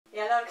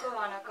எல்லாருக்கும்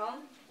வணக்கம்.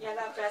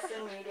 எல்லா பிரஸ்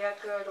அண்ட்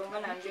மீடியாவுக்கு ரொம்ப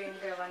நன்றி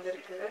இங்கே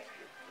வந்திருக்கு.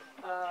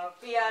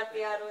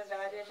 பிஆர்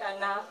ராஜேஷ்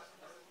அண்ணா,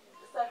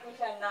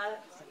 சதீஷ் அண்ணா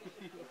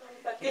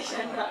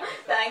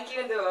தேங்க்யூ.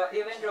 இந்த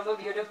ஈவெண்ட் ரொம்ப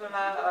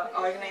பியூட்டிஃபுல்லாக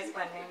ஆர்கனைஸ்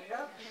பண்ணீங்க.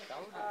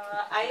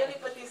 ஐயலி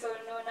பற்றி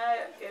சொல்லணும்னா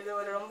இது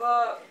ஒரு ரொம்ப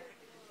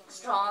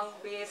ஸ்ட்ராங்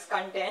பேஸ்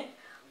கண்டென்ட்.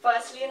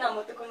 ஃபர்ஸ்ட்லி நான்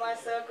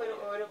முத்துக்குமார் சாருக்கு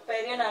ஒரு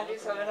பெரிய நன்றி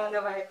சொல்லணும் அந்த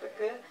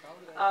வாய்ப்புக்கு.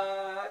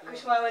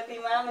 குஷ்மாவதி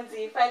ma'am and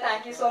ZEE5,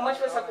 thank you so much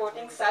for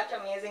supporting such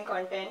amazing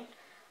content.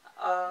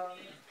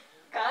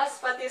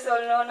 Cost பற்றி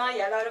சொல்லணும்னா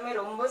எல்லாருமே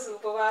ரொம்ப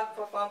சூப்பராக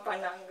பெர்ஃபார்ம்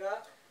பண்ணாங்க.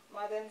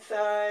 மதன்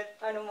சார்,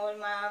 அனுமோல்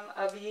மேம்,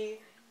 அபி,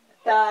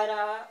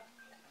 தாரா,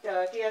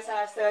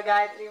 TSR sir,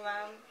 Gayatri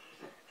ma'am,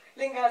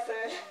 Lingaa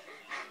sir,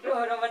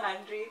 ரொம்ப ரொம்ப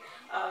நன்றி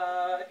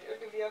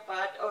to be a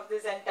part of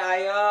this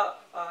entire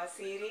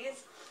series.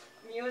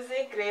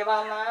 Music, Reva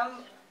ma'am,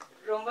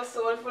 ரொம்ப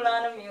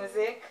soulful-ஆன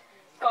music.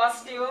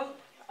 Costume,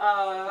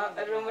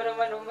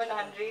 ரொம்ப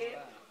நன்றி.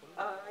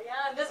 Yeah,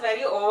 I'm just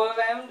very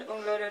overwhelmed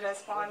உங்களோட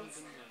response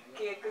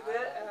கேக்குது.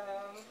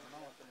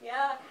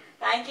 Yeah,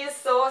 thank you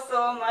so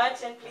much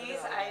and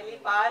please Ayali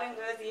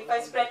பாருங்க,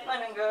 ZEE5 spread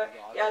பண்ணுங்க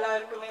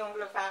எல்லாருக்குமே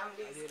உங்களோட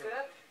ஃபேமிலிஸ்க்கு.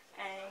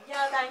 And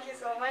yeah, thank you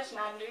so much.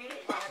 நன்றி,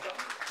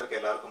 வணக்கம்.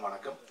 எல்லாருக்கும்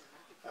வணக்கம்.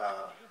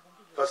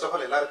 First of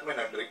all எல்லாருக்குமே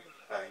நன்றி.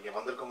 இங்க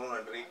வந்திருக்கவங்களும்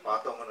நன்றி,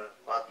 பார்த்தவங்க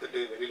பார்த்துட்டு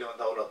வெளியில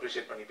வந்து அவ்வளோ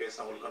அப்ரிஷியேட் பண்ணி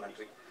பேசினவங்களுக்கும்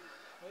நன்றி.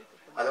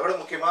 அதை விட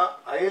முக்கியமா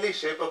அயலி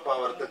ஷேப் அப்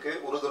ஆகிறதுக்கு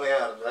உறுதுணையா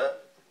இருந்த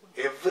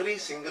எவ்ரி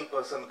சிங்கிள்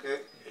பர்சனுக்கு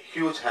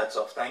huge hats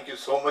off. Thank you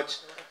so much.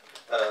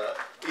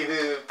 இது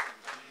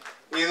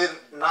இது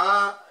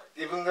நான்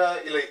இவங்க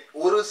இல்லை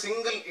ஒரு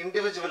சிங்கிள்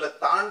இண்டிவிஜுவலை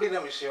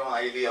தாண்டின விஷயம்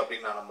அயலி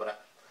அப்படின்னு நான் நம்புறேன்.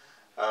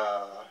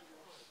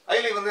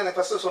 அயலி வந்து எனக்கு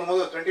ஃபர்ஸ்ட்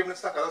சொல்லும்போது 20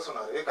 minutes தான் கதை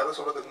சொன்னாரு. கதை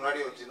சொல்றதுக்கு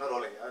முன்னாடி ஒரு சின்ன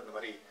ரோல் ஐயா இந்த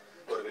மாதிரி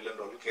ஒரு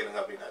வில்லன் ரோல் கேளுங்க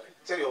அப்படின்னாரு.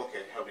 சரி ஓகே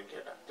அப்படின்னு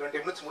கேட்டேன்.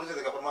 20 minutes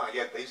முடிஞ்சதுக்கு அப்புறமா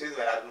ஐயா தயவு செய்து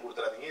வேற யாருக்கும்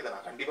கொடுத்துறாதீங்க, இதை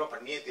நான் கண்டிப்பா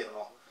பண்ணியே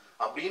தீரணும்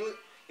அப்படின்னு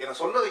என்னை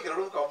சொல்ல வைக்கிற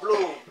அளவுக்கு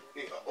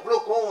அவ்வளோ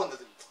கோவம்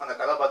வந்தது அந்த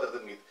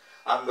கதாபாத்திரத்தின் மீது.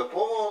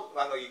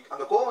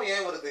 அந்த கோவம்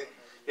ஏன் வருது?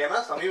 ஏன்னா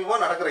சமீபமா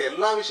நடக்கிற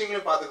எல்லா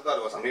விஷயங்களையும் பார்த்துட்டு தான்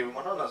இருக்கும்.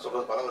 சமீபமான நான்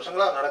சொல்றது பல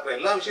வருஷங்களா நடக்கிற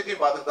எல்லா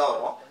விஷயத்தையும் பார்த்துட்டு தான்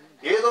வரும்.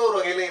 ஏதோ ஒரு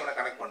வகையில இவனை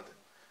கனெக்ட் பண்ணுது.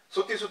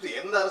 சுத்தி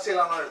எந்த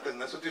அரசியலானாலும்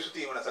எடுத்துங்க, சுத்தி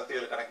இவனை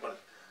சக்திகளை கனெக்ட்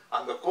பண்ணுது.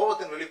 அந்த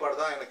கோவத்தின் வெளிப்பாடு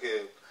தான் எனக்கு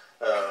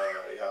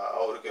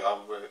அவருக்கு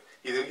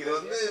இது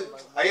வந்து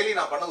அயலி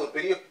நான் பண்ணது ஒரு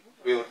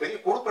பெரிய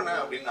கொடுப்பன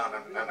அப்படின்னு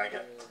நான்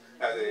நினைக்கிறேன்.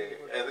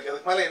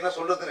 அதுக்கு மேல என்ன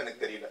சொல்றதுன்னு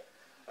எனக்கு தெரியல.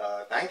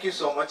 தேங்க்யூ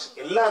ஸோ மச்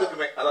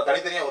எல்லாருக்குமே. அதான்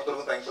தனித்தனியா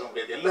ஒருத்தருக்கும் தேங்க்ஸ் சொல்ல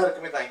முடியாது,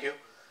 எல்லாருக்குமே தேங்க்யூ.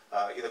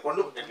 இதை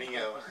கொண்டு நீங்க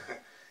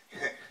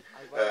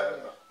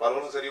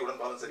பரவலும் சரி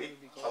உடன்பாலும் சரி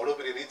அவ்வளவு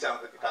பெரிய ரீச்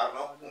ஆனதுக்கு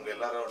காரணம் உங்க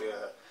எல்லாரோடைய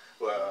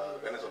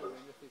என்ன சொல்றது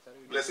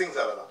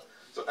பிளெஸிங்ஸால தான்.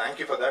 So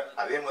thank you for that.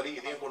 அதே மாதிரி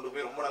இதையும் கொண்டு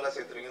போய் ரொம்ப நல்லா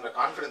சேர்த்துருவீங்கன்ற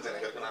கான்ஃபிடன்ஸ்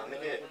எனக்கு இருக்கு. நான்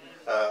அன்னைக்கு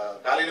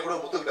காலையில கூட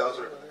முத்துக்கிட்ட தான்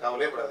சொல்லிட்டு இருந்தேன்,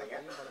 கவலையே படாதீங்க.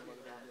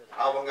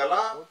 அவங்க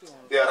எல்லாம்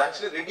they are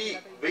actually ready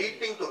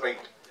waiting to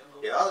write.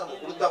 ஏதாவது நம்ம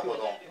கொடுத்தா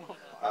போதும்.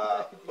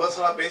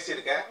 பர்சனலா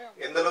பேசியிருக்கேன்,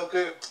 எந்த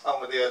அளவுக்கு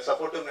அவங்க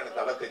சப்போர்ட்டிவ்னு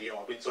எனக்கு நல்லா தெரியும்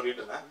அப்படின்னு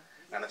சொல்லிட்டு இருந்தேன்.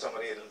 நினைச்ச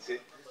மாதிரியே இருந்துச்சு.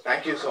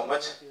 Thank you so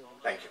much.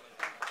 தேங்க்யூ.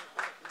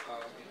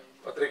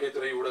 பத்திரிகை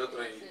துறை,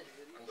 ஊடகத்துறை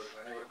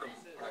அனைவருக்கும்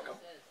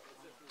வணக்கம்.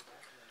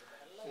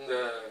 இந்த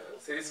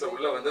சீரீஸ்ல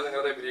உள்ள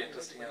வந்ததுங்கிறதே பெரிய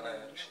இன்ட்ரெஸ்டிங்கான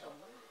விஷயம்.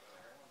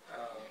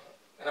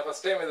 ஏன்னா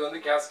ஃபர்ஸ்ட் டைம் இது வந்து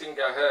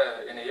கேஸ்டிங்காக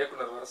என்னை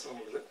இயக்குனர் வர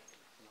சொல்லும்போது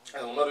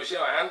அது இன்னொரு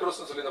விஷயம்.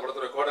 ஆண்ட்ரோஸ்னு சொல்லி இந்த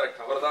படத்தோட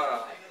கோடைரக்டர் அவர் தான்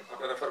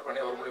ரெஃபர் பண்ணி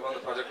அவர் மூலியமா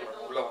அந்த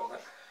ப்ராஜெக்ட் உள்ள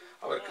வந்தேன்.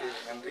 அவருக்கு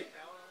நன்றி.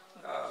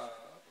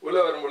 உள்ள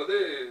வரும்பொழுது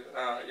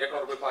நான்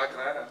இயக்குனர் போய்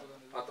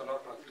பார்த்தோன்னா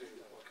பார்த்துட்டு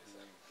ஓகே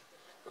சார்,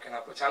 ஓகே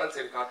நான் இப்போ சேனல்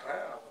சைடு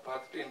காட்டுறேன், அவங்க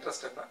பார்த்துட்டு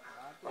இன்ட்ரெஸ்டட்னா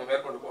நம்ம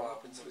மேற்கொண்டு போகலாம்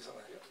அப்படின்னு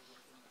சொன்னாங்க.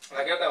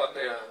 நான் கேட்டேன்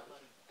அவர்கிட்ட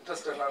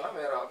இன்ட்ரெஸ்டட்னா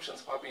வேற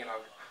ஆப்ஷன்ஸ் பார்ப்பீங்களா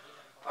அப்படின்னு.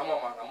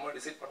 ஆமாம்மா நம்ம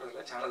டிசைட்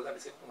பண்ணுறதில்ல, சேனல் தான்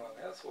டிசைட்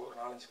பண்ணுவாங்க. ஸோ ஒரு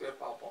 4-5 பேர்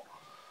பார்ப்போம்.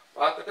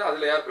 பார்த்துட்டு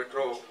அதில் யார்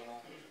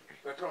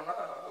பெட்ரோன்னா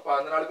அப்போ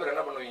அந்த 4 பேர்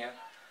என்ன பண்ணுவீங்க,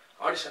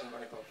 ஆடிஷன்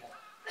பண்ணி பார்ப்போம்.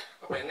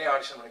 அப்போ என்னையே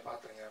ஆடிஷன் பண்ணி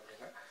பார்த்துருங்க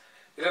அப்படின்னா,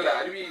 இல்லை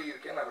அருவி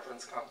இருக்கேன் நான்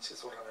ரெஃபரன்ஸ் காமிச்சு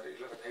சொல்கிறேன்,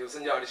 இல்லை தயவு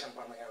செஞ்சு ஆடிஷன்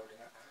பண்ணுங்க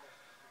அப்படின்னா.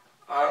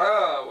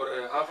 ஆனால் ஒரு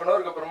 1/2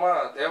 hour அப்புறமா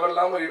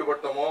தேவையில்லாமல்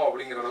ஈடுபட்டோமோ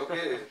அப்படிங்கிற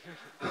அளவுக்கு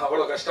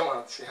அவ்வளோ கஷ்டமாக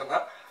இருந்துச்சு. ஏன்னா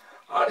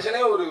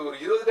ஆடிஷனே ஒரு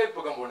 20 டைப்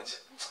பக்கம் போணுச்சு.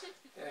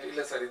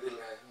 இல்லை சார் இது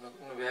இல்லை,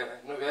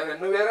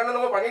 இன்னும் வேறன்னு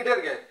நம்ம பண்ணிகிட்டே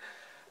இருக்கேன்,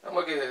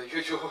 நமக்கு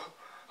ஐயோ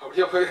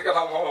அப்படியே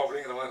போயிருக்கலாமோ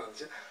அப்படிங்கிற மாதிரி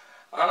இருந்துச்சு.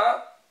 ஆனால்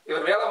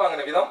இவர் வேலை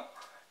வாங்கின விதம்,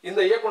 இந்த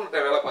இயக்குனர்கிட்ட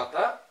வேலை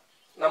பார்த்தா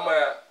நம்ம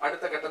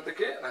அடுத்த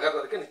கட்டத்துக்கு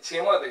நகர்றதுக்கு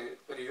நிச்சயமா அது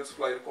பெரிய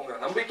யூஸ்ஃபுல்லா இருக்குங்கிற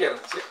நம்பிக்கை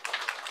இருந்துச்சு.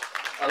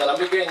 அந்த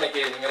நம்பிக்கை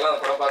இன்னைக்கு நீங்க எல்லாம்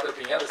அந்த படம்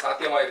பார்த்துருப்பீங்க, அது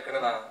சாத்தியமா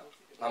இருக்குன்னு நான்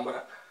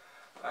நம்புறேன்.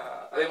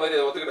 அதே மாதிரி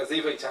அதை ஒத்துக்கிட்ட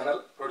ZEE5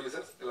 சேனல்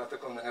ப்ரொடியூசர்ஸ்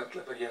எல்லாத்துக்கும் இந்த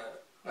நேரத்தில் பெரிய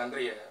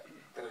நன்றியை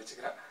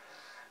தெரிவிச்சுக்கிறேன்.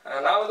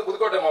 நான் வந்து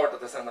புதுக்கோட்டை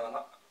மாவட்டத்தை சேர்ந்தவன்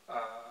தான்.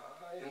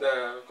 இந்த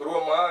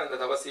குருவம்மா, இந்த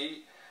தவசி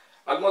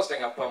ஆல்மோஸ்ட்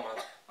எங்கள் அப்பா அம்மா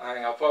தான்.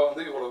 எங்கள் அப்பா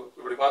வந்து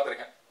இப்படி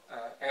பார்த்துருக்கேன்,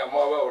 எங்கள்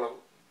அம்மாவை அவ்வளோ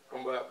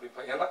ரொம்ப அப்படி.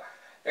 ஏன்னா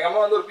எங்கள்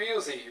அம்மா வந்து ஒரு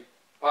PUC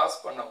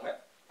பாஸ் பண்ணவங்க,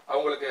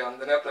 அவங்களுக்கு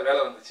அந்த நேரத்தில் வேலை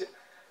வந்துச்சு.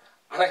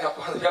 ஆனால் எங்கள்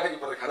அப்பா அந்த வேலைக்கு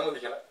போகிறதுக்கு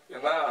அனுமதிக்கலை.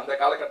 ஏன்னா அந்த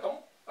காலகட்டம்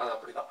அது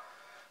அப்படிதான்.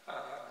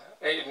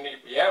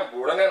 ஏன்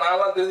உடனே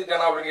நான்லாம்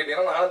தெரிஞ்சுட்டேனா அப்படின்னு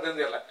கேட்டீங்கன்னா நானும்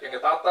தெரிஞ்சிடல.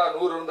 எங்கள் தாத்தா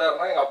 100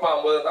 இருந்தாருன்னா எங்கள் அப்பா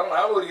 50 இருந்தாலும்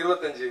நானும் ஒரு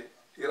 25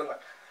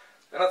 இருந்தேன்.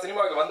 ஏன்னா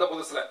சினிமாவுக்கு வந்த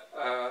புதுசில்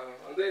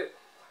வந்து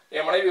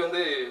என் மனைவி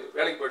வந்து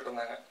வேலைக்கு போயிட்டு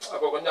இருந்தாங்க.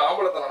 அப்போ கொஞ்சம்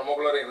ஆம்பளத்தனம்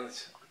நமக்குள்ளாரே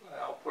இருந்துச்சு.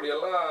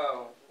 அப்படியெல்லாம்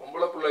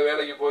பொம்பளை பிள்ளை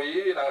வேலைக்கு போய்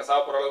நாங்கள்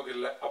சாப்பிட்ற அளவுக்கு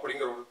இல்லை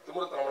அப்படிங்கிற ஒரு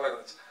திமிருத்தனமெல்லாம்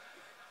இருந்துச்சு.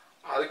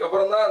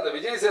 அதுக்கப்புறம் தான் அந்த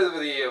விஜய்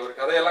சேதுபதி ஒரு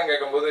கதையெல்லாம்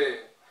கேட்கும்போது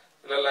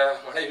இல்லை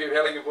மனைவி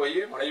வேலைக்கு போய்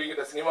மனைவி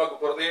கிட்ட சினிமாவுக்கு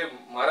போகிறதே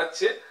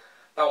மறைச்சு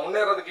நான்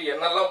முன்னேறதுக்கு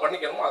என்னெல்லாம்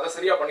பண்ணிக்கணுமோ அதை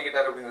சரியாக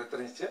பண்ணிக்கிட்டாரு அப்படிங்கிறது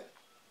தெரிஞ்சிச்சு.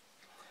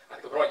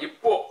 அதுக்கப்புறம்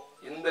இப்போ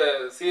இந்த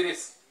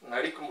சீரீஸ்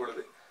நடிக்கும்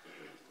பொழுது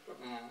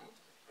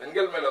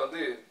பெண்கள் மேலே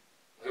வந்து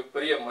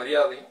மிகப்பெரிய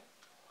மரியாதையும்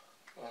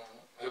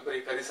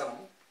மிகப்பெரிய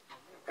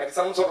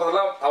கரிசனம்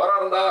சொல்றதெல்லாம் தவறா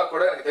இருந்தா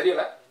கூட எனக்கு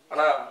தெரியல.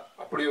 ஆனா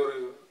அப்படி ஒரு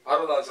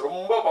ஆர்வம் தான்.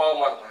 ரொம்ப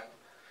பாவமா இருந்தாங்க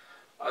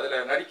அதுல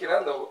நடிக்கிற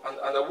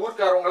அந்த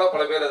ஊர்க்காரவங்களா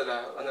பல பேர் அதுல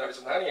வந்து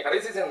நடிச்சிருந்தாங்க. நீங்க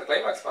கடைசி சீன்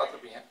கிளைமேக்ஸ்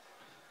பார்த்துருப்பீங்க.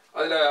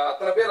 அதுல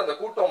அத்தனை பேர் அந்த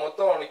கூட்டம்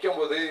மொத்தம் நிற்கும்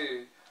போது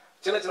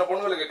சின்ன சின்ன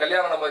பொண்ணுங்களுக்கு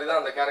கல்யாணம் மாதிரி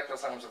தான் அந்த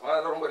கேரக்டர்ஸ் அமைச்சிருப்பாங்க.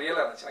 அதெல்லாம் ரொம்ப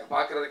ரியலா இருந்துச்சு. எனக்கு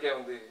பாக்குறதுக்கே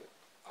வந்து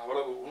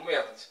அவ்வளவு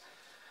உண்மையா இருந்துச்சு.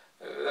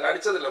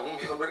 நடிச்சதுல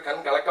உண்மை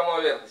கண்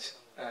கலக்கமாவே இருந்துச்சு.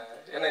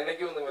 ஏன்னா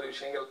இன்னைக்கும் இந்த மாதிரி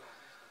விஷயங்கள்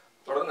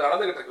தொடர்ந்து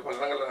நடந்துகிட்டு இருக்கு, பல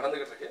இடங்கள்ல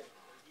நடந்துகிட்டு இருக்கு.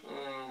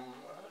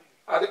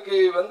 அதுக்கு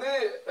வந்து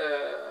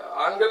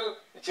ஆண்கள்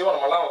நிச்சயமா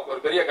நம்மலாம் ஒரு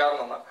பெரிய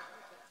காரணம் தான்.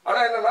 ஆனா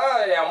என்னன்னா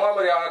என் அம்மா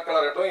மாதிரி ஆட்களா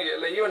இருக்கட்டும்,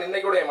 இல்லை ஈவன்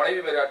இன்னைக்கு கூட என்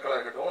மனைவி மாதிரி ஆட்களா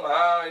இருக்கட்டும்,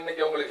 நான்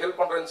இன்னைக்கு அவங்களுக்கு ஹெல்ப்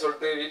பண்றேன்னு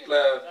சொல்லிட்டு வீட்டுல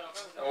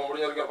நம்ம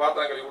முடிஞ்ச வரைக்கும்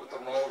பாத்திரம் கழுவி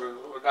கொடுத்துடணும்,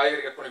 ஒரு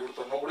காய்கறி கட் பண்ணி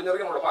கொடுத்துடணும், முடிஞ்ச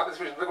வரைக்கும் நம்மளோட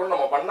பார்ட்டிசிபேஷன் கூட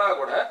நம்ம பண்ணா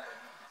கூட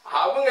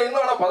அவங்க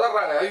இன்னும் ஆனா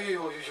பதறாங்க.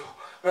 ஐயோ ஐயோ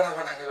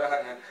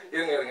வேணாங்க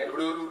இருங்க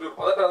இப்படி ஒரு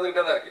பதட்டம்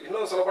வந்துகிட்டே தான் இருக்கு.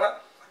 இன்னும் சொல்ல போனா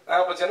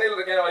நான் இப்போ சென்னையில்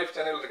இருக்கேன், என் ஒய்ஃப்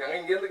சென்னையில் இருக்காங்க.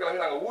 இங்கேருந்து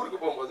கிளம்பி நாங்கள் ஊருக்கு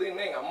போகும்போது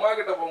இன்னும் எங்கள் அம்மா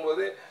கிட்ட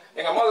போகும்போது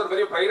எங்கள் அம்மா ஒரு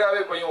பெரிய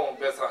ப்ரைடாகவே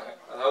பையன் பேசுகிறாங்க.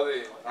 அதாவது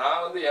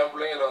நான் வந்து என்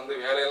பிள்ளைங்களை வந்து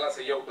வேலையெல்லாம்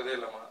செய்ய விட்டதே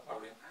இல்லைம்மா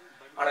அப்படின்னு.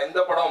 ஆனால் இந்த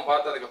படம்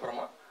பார்த்ததுக்கு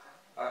அப்புறமா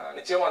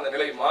நிச்சயமா அந்த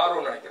நிலை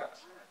மாறும்னு நினைக்கிறேன்.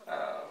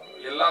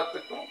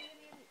 எல்லாத்துக்கும்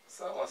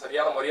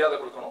சரியான மரியாதை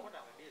கொடுக்கணும்.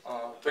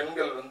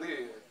 பெண்கள் வந்து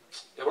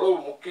எவ்வளவு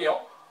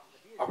முக்கியம்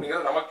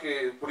அப்படிங்கிறது நமக்கு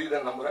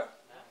புரியுதுன்னு நம்புறேன்.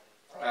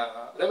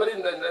 அதே மாதிரி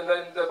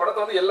இந்த படத்தை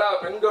வந்து எல்லா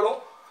பெண்களும்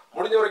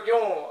முடிஞ்ச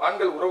வரைக்கும்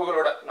ஆண்கள்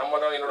உறவுகளோட,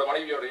 என்னோட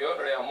மனைவியோடையோ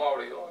என்னுடைய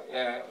அம்மாவோடையோ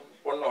என்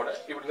பொண்ணோட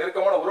இப்படி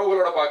நெருக்கமான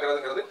உறவுகளோட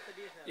பாக்குறதுங்கிறது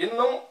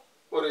இன்னும்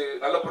ஒரு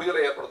நல்ல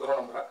புரிதலை ஏற்படுத்தணும்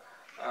நம்புறேன்.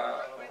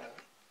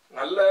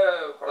 நல்ல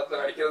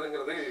படத்துல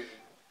நடிக்கிறதுங்கிறது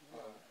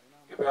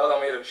எப்பயாவது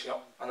அமைகிற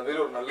விஷயம். அந்த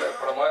மாதிரி ஒரு நல்ல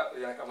படமா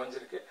எனக்கு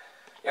அமைஞ்சிருக்கு.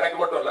 எனக்கு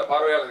மட்டும் இல்ல,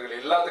 பார்வையாளர்கள்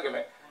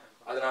எல்லாத்துக்குமே.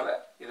 அதனால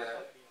இத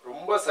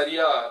ரொம்ப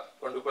சரியா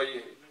கொண்டு போய்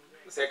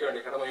சேர்க்க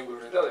வேண்டிய கடமை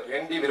உங்களுடையது. அதை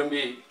வேண்டி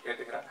விரும்பி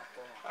கேட்டுக்கிறேன்.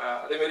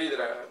 அதே மாதிரி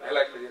இதுல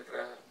டைலாக்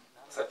எழுதியிருக்கிற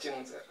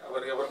சச்சின் சார்,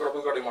 அவர் கூட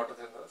புதுக்கோட்டை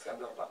மாவட்டத்தை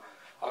சேர்ந்தவர் தான்.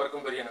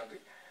 அவருக்கும் பெரிய நன்றி.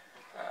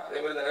 அதே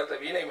மாதிரி இந்த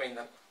நேரத்தில் வீணை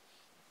மைந்தன்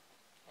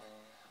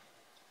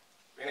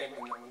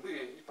வந்து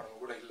இப்போ நம்ம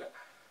கூட இல்லை.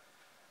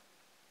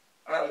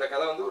 ஆனால் அந்த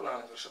கதை வந்து ஒரு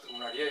 4-5 வருஷத்துக்கு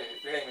முன்னாடியே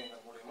வீணை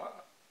மைந்தன் மூலயமா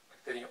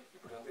தெரியும்.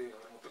 இப்படி வந்து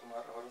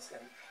முத்துக்குமார் அவரும்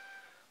சேர்ந்து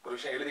ஒரு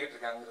விஷயம் எழுதிக்கிட்டு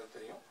இருக்காங்கிறது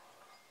தெரியும்.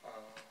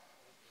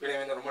 வீணை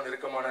மைந்தன்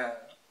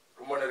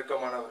ரொம்ப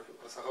நெருக்கமான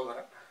ஒரு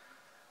சகோதரன்.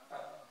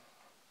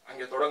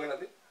 அங்கே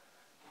தொடங்கினது,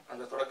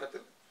 அந்த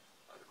தொடக்கத்தில்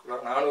அதுக்குள்ள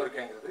நானும்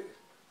இருக்கேங்கிறது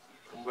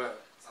ரொம்ப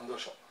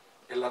சந்தோஷம்.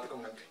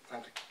 எல்லாத்துக்கும்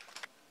நன்றி.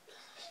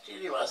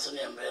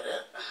 ஸ்ரீனிவாசன் என் பேரு.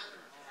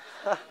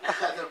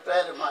 அது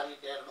பேர்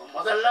மாறிட்டே இருக்கும்.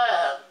 முதல்ல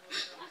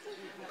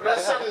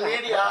பிரஸ் அண்ட்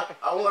மீடியா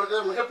அவங்களுக்கு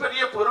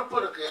மிகப்பெரிய பொறுப்பு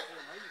இருக்கு.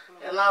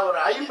 ஏன்னா ஒரு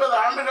 50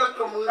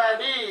 ஆண்டுகளுக்கு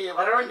முன்னாடி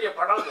வர வேண்டிய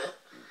படம் இது.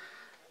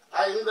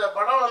 இந்த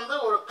படம் வந்து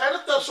ஒரு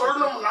கருத்தை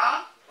சொல்லணும்னா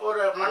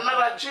ஒரு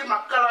மன்னராட்சி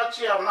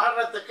மக்களாட்சியா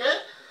மாறுறதுக்கு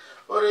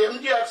ஒரு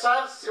எம்ஜிஆர்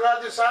சார்,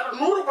 சிவாஜி சார்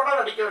 100 படம்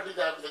நடிக்க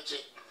வேண்டியதா இருந்துச்சு.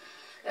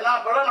 ஏன்னா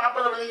அப்பெல்லாம்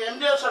 40 நீங்க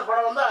எம்ஜிஆர் சார்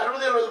படம் வந்து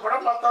 60-70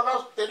 படம் பார்த்தா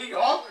தான்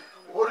தெரியும்.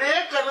 ஒரே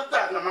கருத்தை,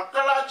 அந்த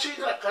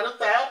மக்களாட்சிங்கிற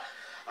கருத்தை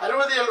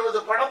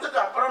 60-70 படத்துக்கு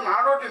அப்புறம்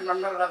நாடோட்டின்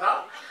மன்னர்ல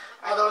தான்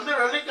அதை வந்து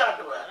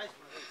வெளிக்காட்டுவார்.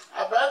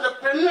 அப்ப இந்த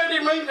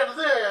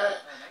பெண்ணடிமைங்கிறது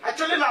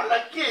ஆக்சுவலி நான்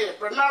லக்கி,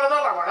 பெண்ணால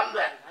தான் நான்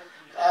வளர்ந்தேன்.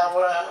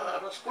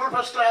 ஸ்கூல்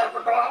ஃபர்ஸ்டா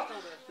இருக்கட்டும்,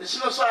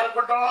 பிசினஸா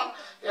இருக்கட்டும்,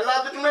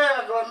 எல்லாத்துக்குமே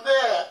எனக்கு வந்து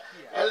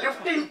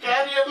லிப்டிங்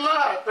கேரியர்னா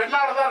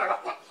பெண்ணால தான்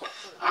நடக்கும்.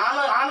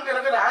 ஆணுக்கு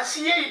இருக்கிற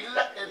ராசியே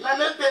இல்லை,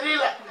 என்னன்னே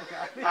தெரியல.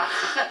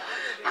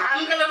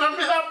 ஆண்களை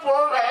நம்பிதான்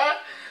போவேன்.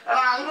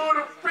 ஆனா அங்க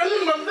ஒரு பெண்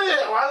வந்து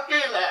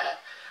வாழ்க்கையில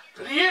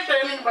பெரிய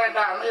ட்ரைனிங்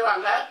பாயிண்டா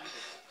அமைவாங்க.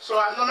 ஸோ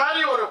அந்த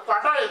மாதிரி ஒரு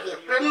படம் இது.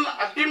 பெண்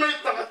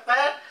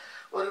அடிமைத்தனத்தை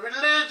ஒரு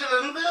வில்லேஜ்ல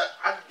இருந்து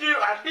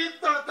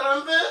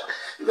அடித்தளத்திலிருந்து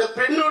இந்த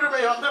பெண்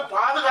உரிமை வந்து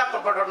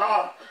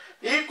பாதுகாக்கப்படணும்,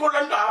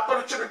 ஈக்குவலண்ட்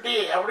ஆப்பர்ச்சுனிட்டி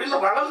அப்படின்னு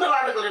வளர்ந்த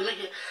நாடுகள்.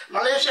 இன்னைக்கு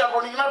மலேசியா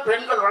போனீங்கன்னா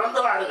பெண்கள்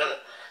வளர்ந்த நாடுகள்.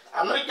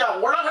 அமெரிக்கா,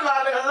 உலக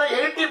நாடுகள்ல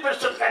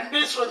 80%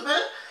 கண்ட்ரிஸ் வந்து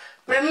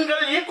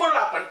பெண்கள் ஈக்குவல்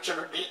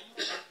ஆப்பர்ச்சுனிட்டி.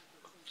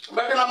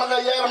 பட் நமக்கு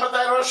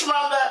 5000 வருஷமா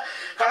அந்த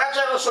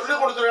கலாச்சாரம் சொல்லி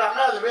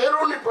கொடுத்துருக்காங்க, அது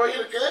வேரூன்றி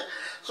போயிருக்கு.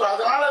 ஸோ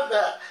அதனால இந்த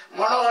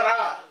மனோகரா,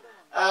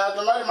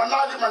 இந்த மாதிரி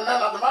மன்னாதி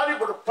மன்னன், அந்த மாதிரி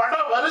ஒரு பட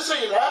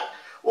வரிசையில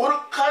ஒரு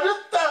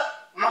கருத்தை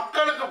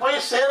மக்களுக்கு போய்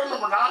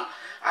சேரணும்னா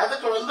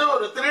அதுக்கு வந்து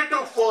ஒரு 3 to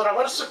 4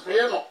 hours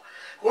வேணும்.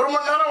 1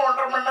 மணி நேரம்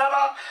 1.5 மணி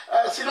நேரம்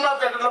சினிமா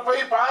தியேட்டர்ல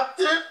போய்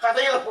பார்த்து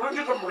கதைகளை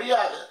புரிஞ்சுக்க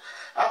முடியாது.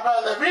 அப்ப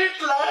அந்த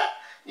வீட்டுல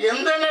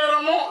எந்த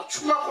நேரமும்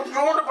சும்மா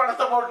கொஞ்சோண்டு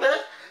பணத்தை போட்டு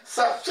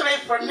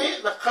சப்ஸ்கிரைப் பண்ணி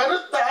இந்த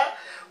கருத்தை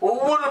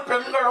ஒவ்வொரு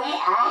பெண்களும்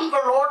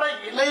ஆண்களோட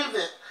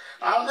இணைந்து,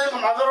 நான் வந்து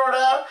எங்கள் மதரோட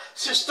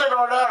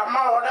சிஸ்டரோட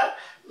அம்மாவோட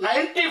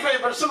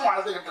 95%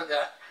 வாழ்ந்துக்கிட்டு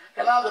இருக்கேன்.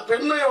 ஏன்னா அந்த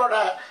பெண்மையோட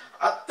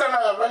அத்தனை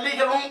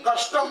வலிகளும்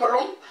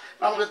கஷ்டங்களும்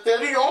நமக்கு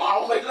தெரியும்.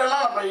 அவங்க இல்லைன்னா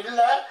நம்ம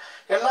இல்லை.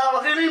 எல்லா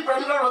வகையிலையும்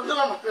பெண்கள் வந்து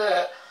நமக்கு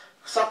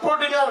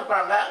சப்போர்ட்டிங்காக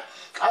இருப்பாங்க.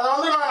 அதை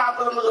வந்து நான்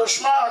 40-50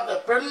 வருஷமா அந்த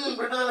பெண்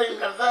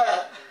விடுதலைங்கிறத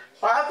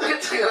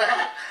பார்த்துக்கிட்டு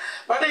இருக்கிறேன்.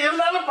 பட்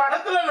இருந்தாலும்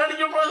படத்தில்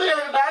நடிக்கும் போது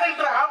எனக்கு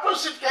டைரக்டர்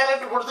ஆப்போசிட்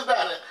கேரக்டர்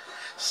கொடுத்துட்டாரு.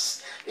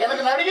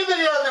 எனக்கு நடிக்க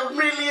தெரியாது,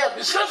 உண்மையிலேயே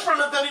பிஸ்னஸ்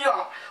பண்ண தெரியும்.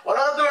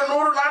 உலகத்தில்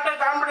 100 நாட்டை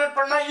காம்படேட்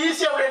பண்ணா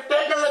ஈஸியாக அப்படியே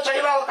டேக்கன்ல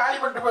சைனாவை காலி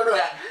பண்ணிட்டு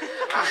போயிடுவேன்.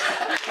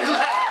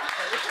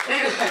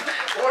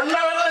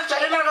 ஒன்னாவது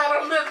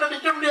சைனாக்காரன் வந்து என்ன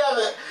நிற்க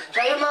முடியாது.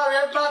 சைனா,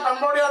 வியட்நாம்,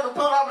 கம்போடியா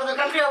 30-40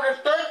 கண்ட்ரி அப்படியே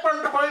டேக்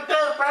பண்ணிட்டு போயிட்டே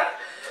இருப்பேன்.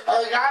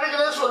 அது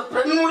கார்கிரேஸ் ஒரு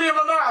பெண்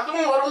மூலியமாக தான்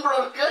அதுவும் வரும் போல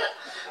இருக்கு.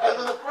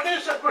 அது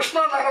ப்ரொடியூசர்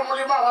கிருஷ்ணா மேடம்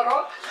மூலியமா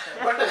வரும்.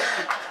 பட்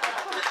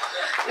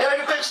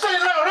எனக்கு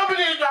டெக்ஸ்டைல்ல அவ்வளோ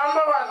பெரிய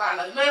ஜாம்பவா.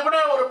 நான் இன்னைக்கு கூட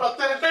ஒரு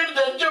 10 ரிட்டையர்ட்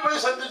ஜட்ஜை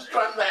போய் சந்திச்சுட்டு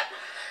வந்தேன்.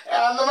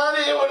 அந்த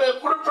மாதிரி ஒரு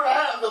குறிப்பிட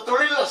அந்த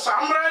தொழிலில்,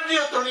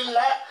 சாம்ராஜ்ய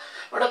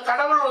தொழிலில்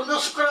கடவுள் வந்து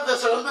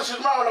சுக்கிரதசை வந்து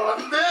சினிமாவில்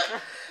வந்து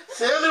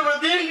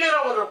சேதுபதிங்கிற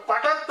ஒரு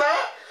படத்தை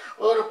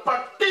ஒரு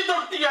பட்டி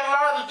தொட்டி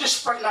எல்லாம்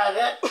ரிஜிஸ்டர்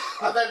பண்ணாரு.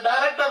 அந்த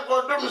டைரக்டர்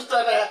கோட்டு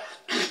மிஸ்டர்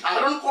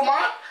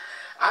அருண்குமார்.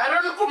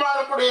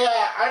 அருண்குமாருடைய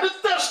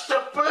அடுத்த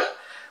ஸ்டெப்பு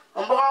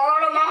ரொம்ப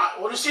காலமா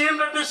ஒரு சீன்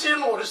 2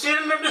 சீன், ஒரு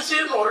சீன் 2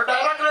 சீன், ஒரு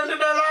டைலாக் 2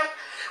 டைலாக்,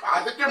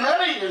 அதுக்கு மேல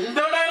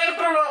எந்த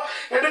டைரக்டர்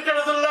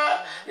எடுக்கிறது இல்லை.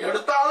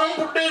 எடுத்தாலும்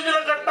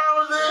ஃபுட்டேஜில் கட்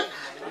ஆகுது.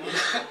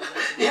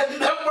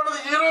 எந்த படம்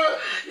ஹீரோ,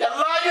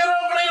 எல்லா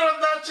ஹீரோக்களையும்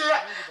வந்தாச்சு.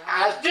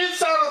 அஜித்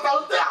சாரை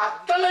தவிர்த்து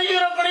அத்தனை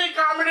ஹீரோக்களையும்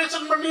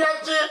காம்பினேஷன்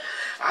பண்ணியாச்சு.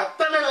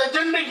 அத்தனை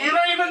லெஜெண்ட்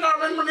ஹீரோயினும்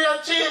காமெண்ட்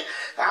பண்ணியாச்சு.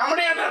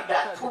 காமெடியான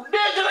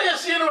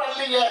ஃபுட்டேஜில் சீன்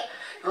வரலையே,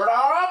 என்னடா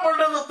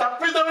பண்றது,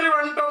 தப்பி தவறி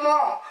வந்துட்டோமோ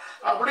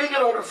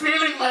அப்படிங்கிற ஒரு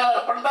ஃபீலிங்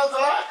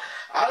பண்றதுல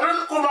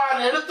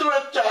அருண்குமார் எடுத்து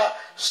வச்ச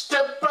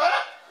ஸ்டெப்பை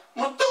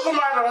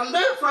முத்துக்குமார்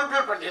வந்து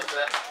ஃபுல்ஃபில்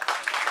பண்ணியிருக்கிறார்.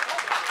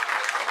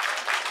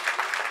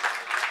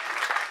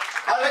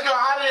 அதுக்கு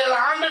 6-7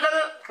 ஆண்டுகள்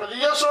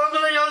பெரிய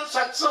சோதனைகள்,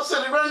 சக்சஸ்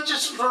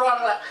ரிவென்ஜஸ்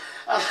சொல்லுவாங்க.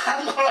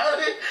 அந்த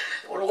மாதிரி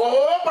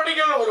எவ்வளவோ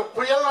படிக்கல. ஒரு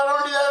புயல் வர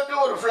வேண்டியதா இருக்கு,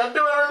 ஒரு ஃப்ளட்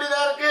வர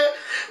வேண்டியதா இருக்கு,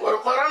 ஒரு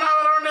கொரோனா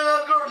வர வேண்டியதா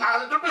இருக்கு, ஒரு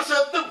 4 ட்ரிப்பு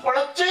செத்து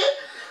பொழைச்சு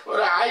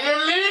ஒரு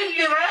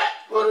அயலிங்கிற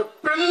ஒரு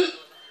பெண்,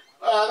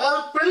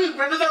 அதாவது பெண்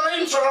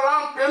விடுதலைன்னு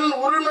சொல்லலாம், பெண்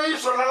உரிமை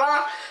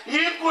சொல்லலாம்,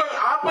 ஈக்குவல்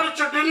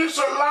ஆப்பர்ச்சுனிட்டின்னு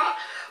சொல்லலாம்.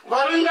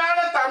 வருங்கால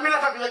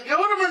தமிழகம் இந்த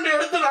கவர்மெண்ட்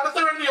எடுத்து நடத்த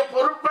வேண்டிய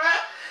பொறுப்பை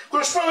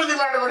புஷ்பவதி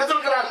மேடம்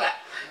எடுத்திருக்கிறாங்க.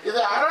 இது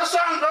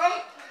அரசாங்கம்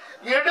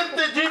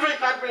எடுத்து ZEE5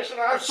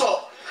 corporation also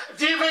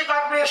ZEE5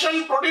 corporation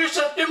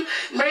producer team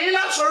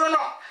மெயினா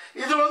சொல்லணும்.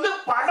 இது வந்து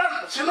படம்,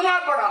 சினிமா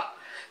படம்.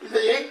 இந்த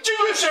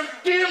எக்ஸிபியூஷன்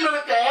டீம்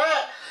இருக்க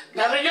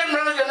நிறைய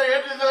மேனேஜர்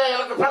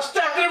எனக்கு ஃபர்ஸ்ட்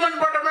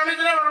அக்ரிமெண்ட் போட்ட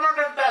மேனேஜரே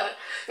வரமாட்டேன்ட்டாரு.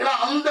 ஏன்னா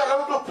அந்த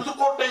அளவுக்கு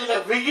புதுக்கோட்டையில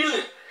வெயில்,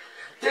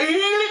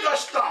 டெய்லி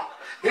கஷ்டம்,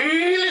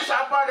 டெய்லி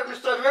சாப்பாடு.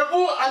 மிஸ்டர்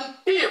ரகு அண்ட்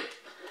டீம்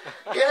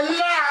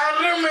என்ன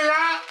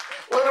அருமையா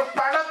ஒரு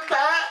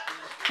படத்தை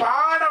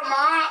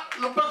பாடமா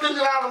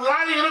 35-40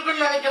 நாள்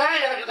இருக்குன்னு நினைக்கிறேன்.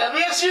 எனக்கு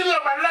நிறைய சீன்ல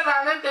பண்ணல,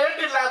 நானே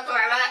டேட்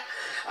இல்லாததுனால.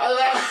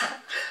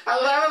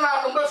 அதனால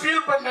நான் ரொம்ப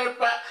ஃபீல் பண்ணேன்.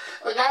 இப்ப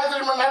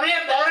காயத்ரி நிறைய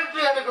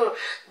டைரக்டர் எனக்கு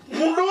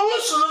முழு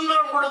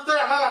சுதந்திரம் கொடுத்து,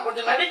 ஆனா நான்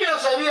கொஞ்சம்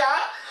நடிக்கிறேன் சரியா,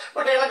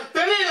 பட் எனக்கு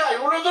தெரியல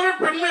இவ்வளவு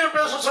தூரம் பெண்மையை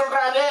பேச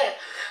சொல்றாரு,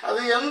 அது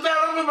எந்த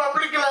அளவுக்கு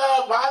பப்ளிக்ல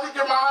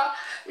பாதிக்குமா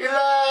இல்ல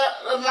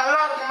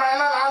நல்லா இருக்குமா.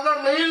 ஏன்னா நான்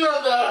தான் மெயின்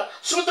அந்த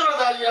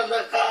சூத்திரதாரி. அந்த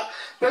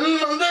பெண்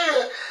வந்து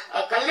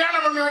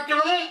கல்யாணம் பண்ணி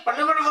வைக்கணும்,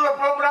 பள்ளிக்கூடத்தில்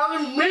போகக்கூடாது,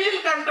 மெயின்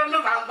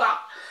கண்டென்ட் நான் தான்.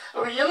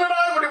 என்னடா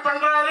இப்படி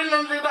பண்றாருன்னு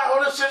நினைச்சுக்கிட்டு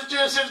அவரு சிரிச்சு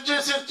சிரிச்சு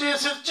சிரிச்சு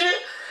சிரிச்சு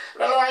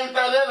வேலை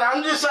வாங்கிட்டாரு.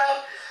 ராம்ஜி சார்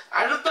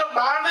அடுத்த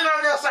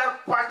பாரதிராஜா சார்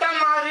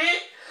படம் மாதிரி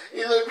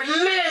இது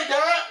வில்லேஜ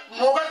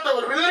முகத்தை,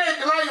 ஒரு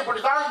வில்லேஜ்னா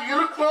இப்படிதான்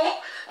இருக்கும்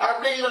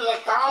அப்படிங்கிறத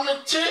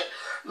காமிச்சு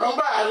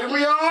ரொம்ப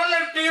அருமையான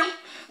டீம்.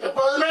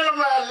 எப்போதுமே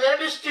நம்ம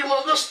லேடிஸ் டீம்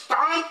வந்து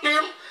ஸ்ட்ராங்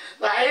டீம்.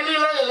 இந்த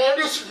ஐலியில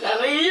லேடிஸ்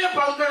நிறைய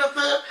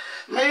பங்கெடுத்து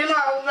மெயினா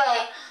அவங்க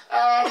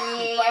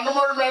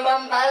அனுமோல்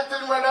மேடம்,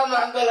 காயத்ரி மேடம்,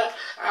 அந்த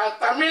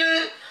தமிழ்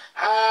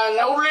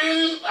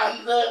லவ்லின்,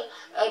 அந்த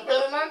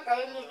பேர் என்ன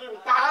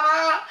தாரா,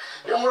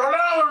 இவங்களோட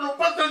ஒரு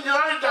 35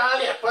 நாள்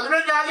ஜாலியாக, எப்போதுமே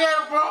ஜாலியாக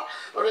இருப்போம்.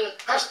 ஒரு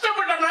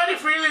கஷ்டப்பட்ட மாதிரி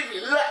ஃபீலிங்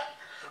இல்லை.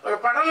 ஒரு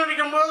படம்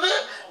நடிக்கும் போது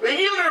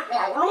வெயில்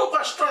இருக்கும், அவ்வளோ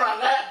கஷ்டம்.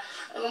 நாங்கள்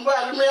ரொம்ப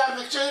அருமையாக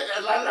இருந்துச்சு.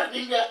 அதனால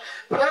நீங்கள்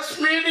ப்ரெஸ்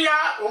மீடியா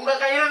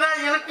உங்கள் கையில்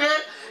தான் இருக்கு.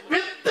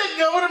 வித்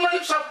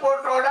கவர்மெண்ட்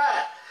சப்போர்ட்டோட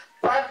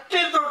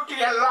பட்டி தொட்டி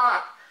எல்லாம்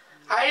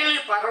ஐலி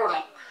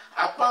பரவணும்.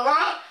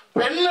 அப்பதான்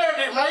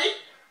பெண்ணடிமை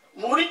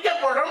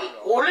முறிக்கப்படும்,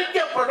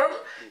 ஒழிக்கப்படும்.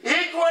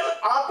 Equal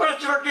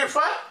opportunity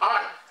for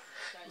all.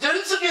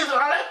 ஜென்ஸுக்கு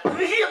இதனால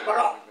பெரிய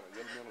படம்.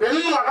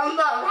 பெண்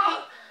வளர்ந்தாலும்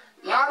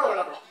நாடு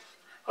வளரும்.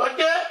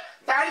 Okay,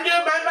 thank you,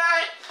 bye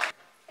bye.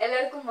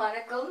 எல்லாருக்கும்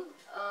வணக்கம்.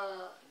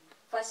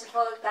 First of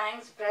all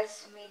thanks press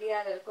media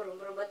எல்லாருக்கும்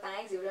ரொம்ப ரொம்ப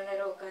தேங்க்ஸ். இவ்வளோ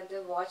நேரம் உட்காந்து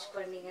வாட்ச்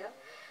பண்ணீங்க.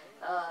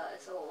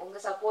 ஸோ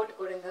உங்கள் சப்போர்ட்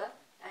கொடுங்க.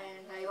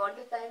 And I want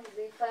to thank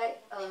ZEE5.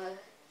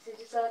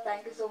 Siju sir,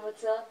 thank you so much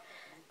sir.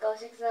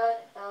 Kaushik sir,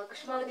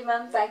 Kushmavati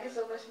ma'am, thank you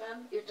so much ma'am.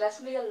 You trust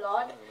me a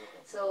lot.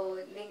 So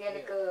நீங்க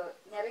எனக்கு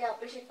நிறைய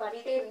appreciate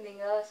பண்ணிட்டே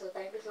இருந்தீங்க. So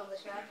thank you so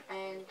much ma'am.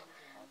 And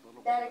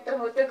Director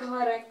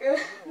Muthukumar uncle,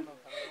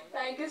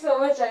 thank you so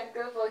much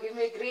uncle for giving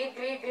me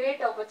a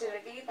great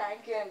opportunity.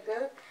 Thank you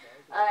uncle.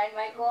 And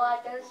my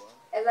co-artist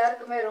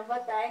எல்லாருக்குமே ரொம்ப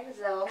thanks.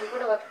 உங்க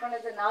கூட work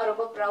பண்ணது நான்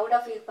ரொம்ப proud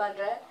ஆ feel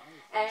பண்றேன்.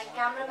 And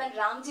cameraman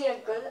Ramji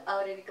uncle,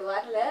 அவர் எனக்கு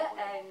வரல.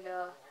 And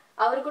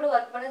அவர் கூட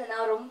ஒர்க் பண்ணது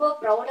நான் ரொம்ப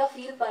ப்ரௌடா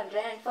ஃபீல்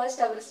பண்றேன். அண்ட்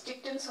ஃபர்ஸ்ட் அவர்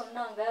ஸ்ட்ரிக்ட்னு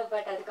சொன்னாங்க,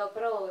 பட்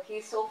அதுக்கப்புறம் he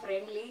is so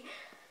friendly.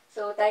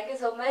 So thank you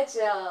so much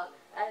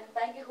and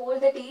thank you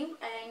whole the team.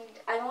 And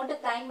I want to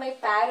thank my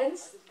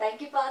parents.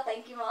 தேங்க்யூப்பா,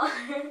 தேங்க்யூமா.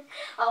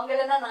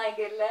 அவங்கள நான்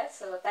இங்கே இல்லை.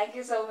 So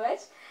thank you so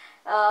much.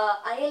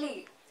 Ayali,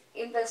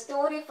 இந்த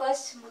ஸ்டோரி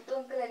ஃபர்ஸ்ட்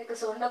முத்துங்கள் எனக்கு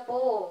சொன்னப்போ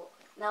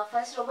நான்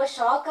ஃபர்ஸ்ட் ரொம்ப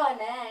ஷாக்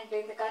ஆனேன். அண்ட்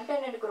இந்த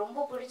கண்டென்ட் எனக்கு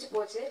ரொம்ப பிடிச்சி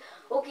போச்சு.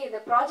 ஓகே, இந்த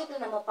ப்ராஜெக்ட்ல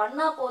நம்ம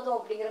பண்ணா போதும்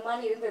அப்படிங்கிற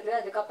மாதிரி இருந்தது.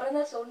 அதுக்கப்புறம்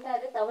தான்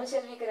சொன்னாரு,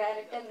 தமிழ்செல்வி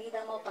கேரக்டர்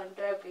நீதாமா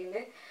பண்ற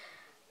அப்படின்னு.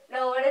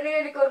 நான் உடனே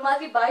எனக்கு ஒரு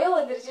மாதிரி பயம்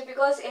வந்துருச்சு.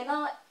 பிகாஸ் ஏன்னா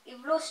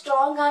இவ்வளோ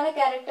ஸ்ட்ராங்கான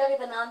கேரக்டர்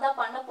இதை நான் தான்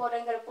பண்ண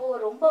போறேங்கிறப்போ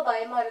ரொம்ப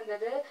பயமா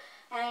இருந்தது.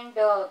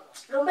 அண்ட்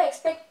ரொம்ப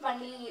எக்ஸ்பெக்ட்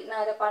பண்ணி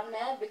நான் அதை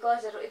பண்ணேன்.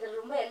 பிகாஸ் இது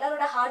ரொம்ப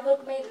எல்லாரோட ஹார்ட்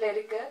ஒர்க்குமே இதில்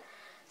இருக்கு.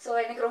 ஸோ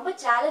எனக்கு ரொம்ப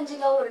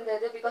சேலஞ்சிங்காகவும்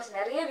இருந்தது. பிகாஸ்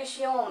நிறைய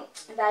விஷயம்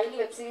இந்த ஐலி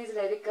வெப்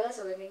சீரிஸில் இருக்கு.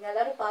 ஸோ நீங்கள்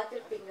எல்லாரும்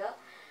பார்த்துருப்பீங்க.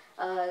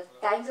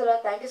 தேங்க்ஸ் எல்லாம்,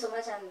 தேங்க்யூ ஸோ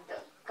மச். அண்ட்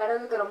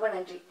கடவுளுக்கு ரொம்ப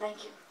நன்றி.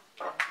 தேங்க்யூ.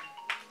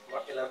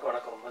 எல்லாருக்கும்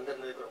வணக்கம்.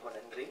 வந்திருந்ததுக்கு ரொம்ப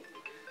நன்றி.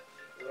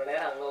 இவ்வளோ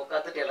நேரம் அங்கே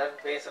உட்காந்துட்டு எல்லாரும்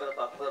பேசுகிறத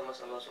பார்க்கும்போது ரொம்ப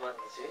சந்தோஷமாக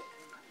இருந்துச்சு.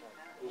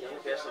 இங்கே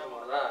வந்து பேசுறது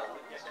போது தான்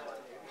கஷ்டமாக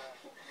இருக்கு.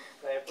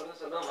 நான் எப்போதும்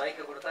சொல்லுவேன்,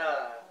 மைக்கை கொடுத்தா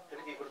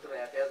திருப்பி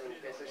கொடுத்துருவேன்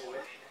யார்ட்டையாவது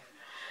பேசுறீங்க,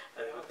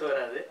 அது ஒத்து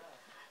வராது.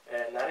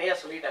 நிறையா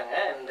சொல்லிட்டாங்க.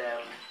 அண்ட்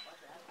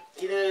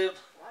இது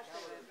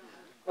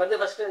வந்து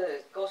ஃபர்ஸ்ட்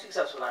கௌஷிக்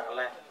சார்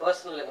சொன்னாங்கல்ல,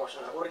 பர்சனல்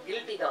எமோஷன், ஒரு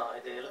கில்ட்டி தான்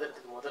இது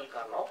எழுதுறதுக்கு முதல்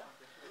காரணம்.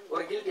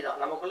 ஒரு கில்ட்டி தான்,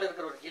 நமக்குள்ள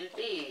இருக்கிற ஒரு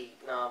கில்ட்டி.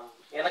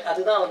 எனக்கு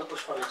அதுதான் வந்து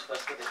புஷ் பண்ணுச்சு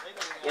ஃபர்ஸ்ட். இது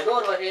ஏதோ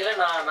ஒரு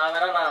வகையில்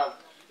நான்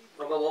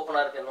ரொம்ப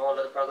ஓப்பனாக இருக்கணும்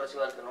அல்லது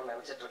ப்ராக்ரெசிவாக இருக்கணும்னு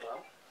நினச்சிட்டு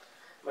இருக்கலாம்.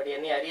 பட்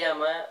என்னை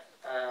அறியாமல்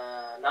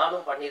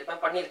நானும்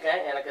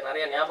பண்ணியிருக்கேன். எனக்கு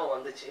நிறைய ஞாபகம்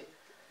வந்துச்சு.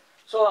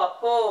 ஸோ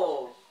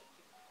அப்போது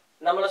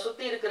நம்மளை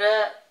சுற்றி இருக்கிற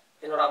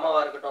என்னோட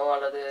அம்மாவாக இருக்கட்டும்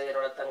அல்லது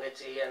என்னோட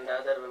தங்கச்சி அண்ட்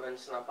அதர்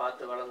விமென்ஸ், நான்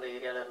பார்த்து வளர்ந்த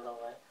ஏரியாவில்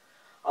இருந்தவங்க,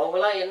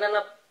 அவங்களாம் என்னென்ன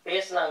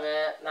பேசினாங்க,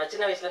 நான்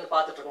சின்ன வயசுலேருந்து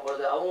பார்த்துட்டு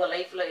இருக்கும்பொழுது, அவங்க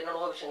லைஃப்பில்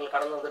என்னென்னவோ விஷயங்கள்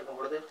கடந்து வந்திருக்கும்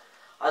பொழுது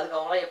அதுக்கு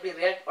அவங்களாம் எப்படி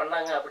ரியாக்ட்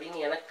பண்ணாங்க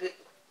அப்படின்னு எனக்கு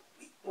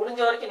முடிஞ்ச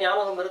வரைக்கும்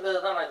ஞாபகம்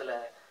இருந்தது தான் நான் இதில்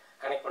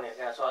கனெக்ட்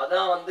பண்ணியிருக்கேன். ஸோ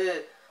அதான் வந்து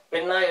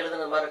பெண்ணாக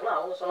எழுதுனது மாதிரி இருக்குன்னா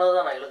அவங்க சொன்னது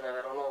தான் நான் எழுதுனேன்,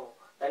 வேற ஒன்றும்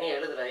தனியாக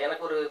எழுதலை.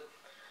 எனக்கு ஒரு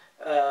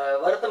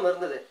வருத்தம்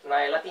இருந்தது.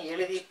 நான் எல்லாத்தையும்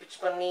எழுதி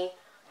பிச் பண்ணி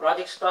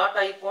ப்ராஜெக்ட் ஸ்டார்ட்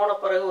ஆகி போன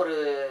பிறகு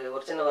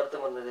ஒரு சின்ன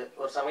வருத்தம் இருந்தது.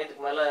 ஒரு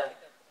சமயத்துக்கு மேலே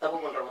தப்பு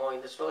பண்ணுறோமோ,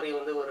 இந்த ஸ்டோரி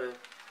வந்து ஒரு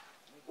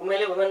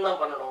உண்மையிலே உமன் தான்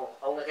பண்ணணும்,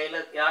 அவங்க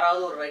கையில்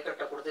யாராவது ஒரு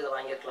ரைட்டர்கிட்ட கொடுத்து இதை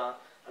வாங்கியிருக்கலாம்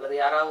அல்லது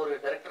யாராவது ஒரு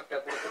டைரக்டர்கிட்ட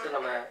கொடுத்துட்டு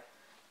நம்ம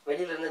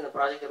வெளியிலேருந்து இந்த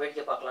ப்ராஜெக்டை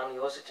வேடிக்கை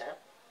பார்க்கலாம்னு யோசித்தேன்.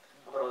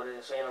 அப்புறம் ஒரு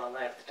சுயநலம்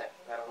தான் எடுத்துட்டேன்,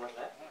 வேற ஒன்றும்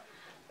இல்லை.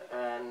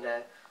 அண்ட்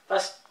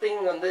ஃபர்ஸ்ட்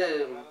திங் வந்து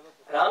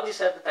ராம்ஜி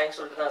சாருக்கு தேங்க்ஸ்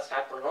சொல்லிட்டு தான்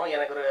ஸ்டார்ட் பண்ணணும்.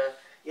 எனக்கு ஒரு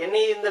என்னை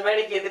இந்த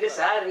மேடைக்கு ஏற்றிட்டு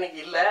சார் இன்னைக்கு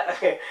இல்லை,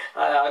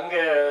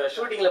 அங்கே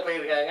ஷூட்டிங்கில்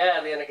போயிருக்காங்க.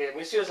 அது எனக்கு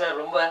மிஸ்யூ சார்.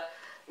 ரொம்ப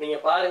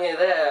நீங்கள் பாருங்கள்,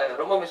 இதை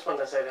ரொம்ப மிஸ்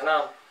பண்ணுறேன் சார். ஏன்னா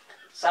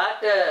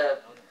சார்கிட்ட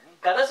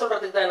கதை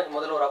சொல்கிறதுக்கு தான் எனக்கு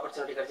முதல்ல ஒரு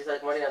ஆப்பர்ச்சுனிட்டி கிடச்சிது.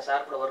 அதுக்கு முன்னாடி நான்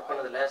சார் கூட ஒர்க்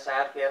பண்ணதில்லை.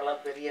 சார்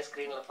பேரெல்லாம் பெரிய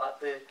ஸ்க்ரீனில்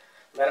பார்த்து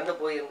மிரண்டு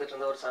போய் இருந்துட்டு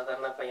இருந்த ஒரு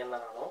சாதாரண பையன்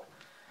தான் நானும்.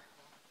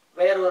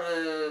 வேற ஒரு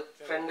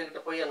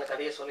ஃப்ரெண்டுக்கிட்ட போய் அந்த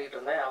கதையை சொல்லிட்டு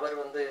இருந்தேன். அவர்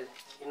வந்து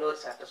இன்னொரு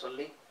சார்கிட்ட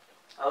சொல்லி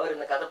அவர்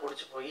இந்த கதை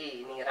பிடிச்சி போய்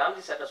நீங்கள்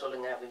ராம்ஜி சார்கிட்ட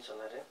சொல்லுங்க அப்படின்னு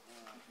சொன்னார்.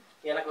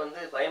 எனக்கு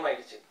வந்து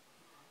பயமாயிடுச்சு.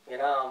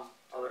 ஏன்னா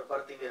அவர்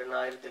பருத்தி வீரன்,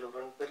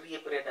 1001 பெரிய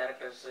பெரிய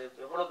டைரக்டர்ஸ்,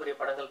 எவ்வளோ பெரிய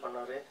படங்கள்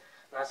பண்ணவர்.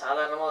 நான்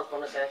சாதாரணமாக ஒரு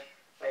பொண்ணு சார்,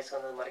 வயசுக்கு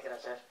வந்தது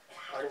மறைக்கிறேன் சார்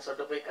அப்படின்னு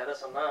சொல்லிட்டு போய் கதை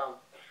சொன்னால்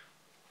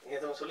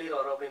எதுவும்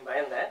சொல்லிடுவாரோ அப்படின்னு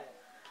பயந்தேன்.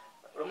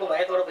 ரொம்ப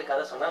பயத்தோடு போய்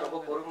கதை சொன்னால்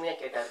ரொம்ப பொறுமையாக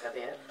கேட்டார்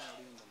கதையை.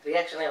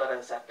 ரியாக்ஷனே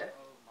வராது சார்கிட்ட,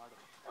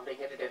 அப்படியே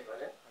கேட்டுகிட்டே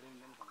இருப்பார்.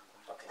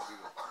 ஓகே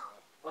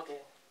ஓகே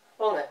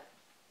போங்க,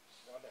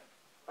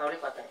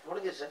 அப்படியே பார்த்தேன்,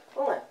 முடிஞ்சிருச்சு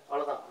போங்க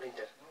அவ்வளோதான்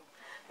அப்படின்ட்டு.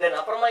 தென்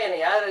அப்புறமா என்னை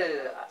யார்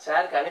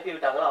சாருக்கு அனுப்பி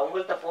விட்டாங்களோ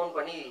அவங்கள்ட்ட ஃபோன்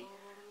பண்ணி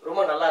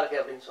ரொம்ப நல்லா இருக்கு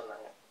அப்படின்னு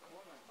சொன்னாங்க.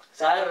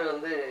 சார்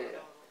வந்து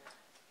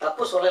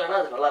தப்பு சொல்லலைன்னா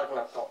அது நல்லா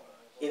இருக்குன்னு அர்த்தம்,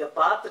 இதை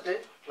பார்த்துட்டு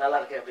நல்லா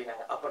இருக்கு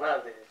அப்படின்னாங்க. அப்போனா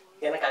அது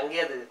எனக்கு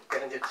அங்கேயே அது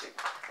தெரிஞ்சிருச்சு.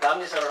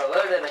 ராம்ஜி சாரோட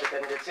வேர்டு எனக்கு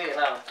தெரிஞ்சிருச்சு.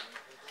 ஏன்னா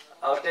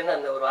அவர்கிட்ட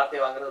அந்த ஒரு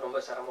வார்த்தையை வாங்குறது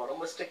ரொம்ப சிரமம்.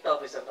 ரொம்ப ஸ்ட்ரிக்ட்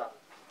ஆஃபீஸர் தான்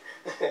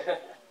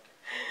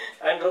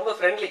அண்ட் ரொம்ப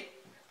ஃப்ரெண்ட்லி.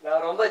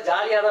 நான் ரொம்ப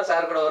ஜாலியாக தான்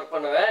சார் கூட ஒர்க்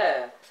பண்ணுவேன்.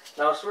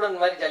 நான் ஒரு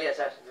ஸ்டூடெண்ட் மாதிரி ஜாலியாக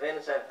சார் இது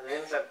வேணும் சார் அது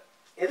வேணும் சார்,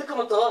 எதுக்கு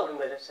முத்தோ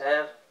அப்படின்பாரு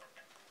சார்.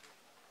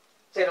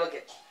 சரி ஓகே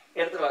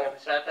எடுத்துருவாங்க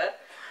அந்த ஷார்ட்டை.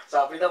 ஸோ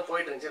அப்படிதான்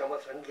போயிட்டு இருந்துச்சு, ரொம்ப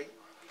ஃப்ரெண்ட்லி.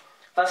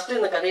 ஃபர்ஸ்ட்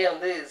இந்த கதையை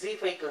வந்து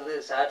ZEE5க்கு வந்து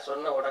சார்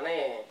சொன்ன உடனே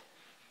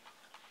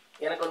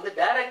எனக்கு வந்து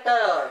டைரக்டா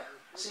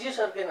சிஜு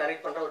சாருக்கே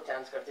நரேட் பண்ற ஒரு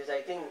சான்ஸ் கிடைச்சிச்சு.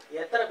 ஐ திங்க்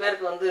எத்தனை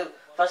பேருக்கு வந்து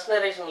ஃபர்ஸ்ட்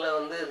நரேஷன்ல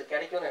வந்து இது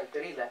கிடைக்கும்னு எனக்கு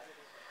தெரியல.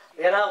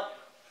 ஏன்னா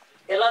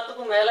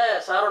எல்லாத்துக்கும் மேல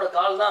சாரோட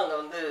கால் தான் அங்க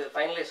வந்து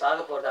ஃபைனலைஸ்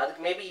ஆக போறது.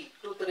 அதுக்கு மேபி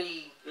 2-3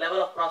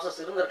 லெவல் ஆஃப் ப்ராசஸ்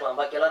இருந்திருக்கலாம்,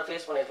 பாக்கி எல்லாரும்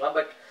ஃபேஸ் பண்ணிருக்கலாம்.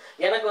 பட்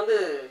எனக்கு வந்து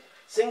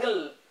சிங்கிள்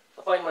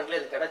அப்பாயின்மெண்ட்ல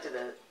இது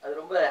கிடைச்சது. அது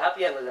ரொம்ப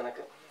ஹாப்பியா இருந்தது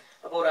எனக்கு.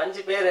 அப்போ ஒரு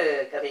 5 பேர்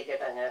கதையை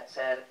கேட்டாங்க.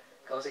 சார்,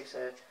 கௌசிக்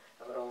சார்,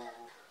 அப்புறம்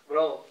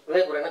ப்ரோ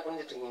விவேக் ப்ரோ, என்ன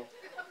புரிஞ்சிட்ருக்கீங்க,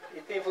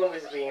 இப்பயும் phone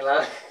பேசிட்ருக்கீங்களா,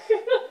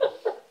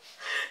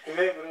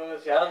 Vivek bro,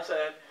 Shyam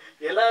sir,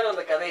 எல்லாரும்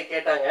அந்த கதையை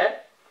கேட்டாங்க.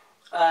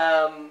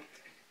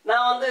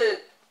 நான் வந்து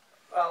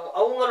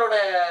அவங்களோட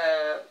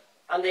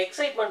அந்த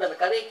எக்ஸைட்மெண்ட், அந்த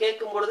கதையை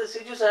கேட்கும் பொழுது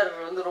சிஜு சார்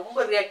வந்து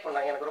ரொம்ப ரியாக்ட்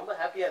பண்ணாங்க. எனக்கு ரொம்ப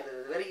ஹாப்பியாக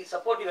இருந்தது. வெரி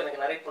சப்போர்ட்டிவ்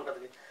எனக்கு நரேட்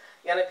பண்ணுறதுக்கு.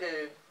 எனக்கு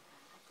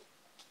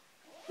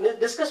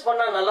டிஸ்கஸ்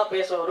பண்ணால் நல்லா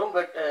பேச வரும்,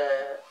 பட்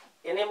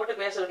என்னை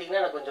மட்டும் பேச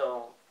விட்டிங்கன்னா எனக்கு கொஞ்சம்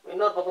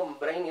இன்னொரு பக்கம்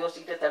பிரெயின்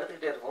யோசிச்சுக்கிட்டே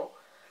தடுத்துக்கிட்டே இருக்கும்.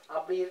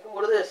 அப்படி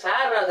இருக்கும்பொழுது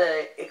சார் அதை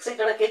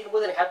எக்ஸைட்டடாக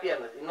கேட்கும்போது எனக்கு ஹாப்பியாக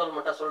இருந்தது,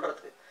 இன்வால்மெண்ட்டாக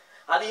சொல்கிறதுக்கு.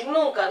 அது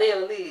இன்னும் கதையை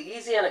வந்து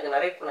ஈஸியாக எனக்கு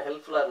நரேட் பண்ண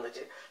ஹெல்ப்ஃபுல்லாக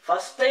இருந்துச்சு.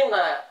 ஃபர்ஸ்ட் டைம்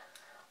நான்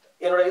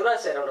என்னோட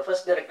யுவராஜ் சார், என்னோட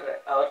ஃபர்ஸ்ட் டைரக்டர்,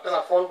 அவர்கிட்ட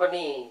நான் ஃபோன்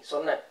பண்ணி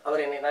சொன்னேன்.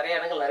 அவர் என்னை நிறைய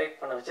இடங்கள் நரேட்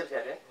பண்ண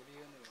வச்சிருக்காரு.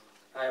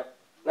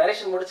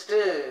 நரேஷன் முடிச்சுட்டு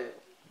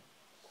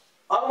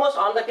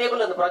ஆல்மோஸ்ட் ஆன் த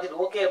டேபிள் அந்த ப்ராஜெக்ட்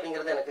ஓகே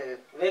அப்படிங்கிறது எனக்கு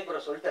விவேக்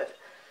ப்ரோ சொல்லிட்டாரு.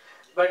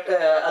 பட்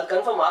அது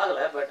கன்ஃபார்ம்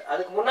ஆகலை. பட்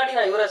அதுக்கு முன்னாடி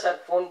நான் யுவராஜ் சார்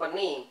ஃபோன்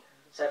பண்ணி,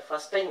 சார்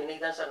ஃபர்ஸ்ட் டைம்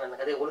இன்னைக்கு தான் சார் நான் அந்த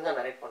கதையை ஒழுங்காக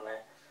நரேட்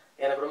பண்ணேன்,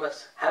 எனக்கு ரொம்ப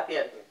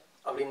ஹாப்பியாக இருக்குது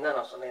அப்படின்னு தான்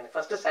நான் சொன்னேன். எனக்கு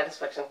ஃபர்ஸ்ட்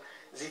சாட்டிஸ்ஃபேக்ஷன்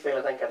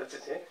ZEE5ல தான்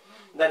கிடச்சிச்சு.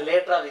 தென்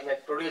லேட்டராக வி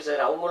மெட்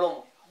ப்ரொடியூசர், அவங்களும்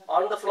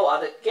ஆன் த ஃப்ளோ.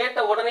 அது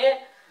கேட்ட உடனே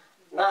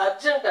நான்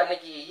அர்ஜென்ட்,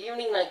 அன்னைக்கு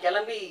ஈவினிங் நான்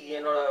கிளம்பி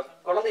என்னோட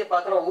குழந்தைய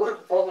பார்க்கணும்,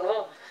 ஊருக்கு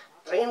போகணும்,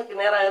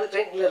 ட்ரெயினுக்கு நேரம் ஆகுது.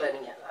 ட்ரெயின் இல்லை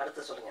நீங்கள்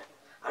அடுத்து சொல்லுங்கள்,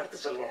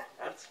 அடுத்து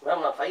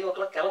மேம் நான் 5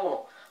 o'clock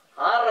கிளம்பணும்.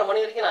 6:30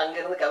 மணி வரைக்கும் நான்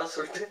அங்கேருந்து கதை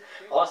சொல்லிட்டு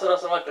அவசர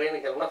அவசரமாக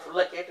ட்ரெயினுக்கு கிளம்புனா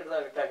ஃபுல்லாக கேட்டுட்டு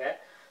தான் விட்டாங்க.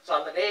 ஸோ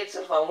அந்த டே இட்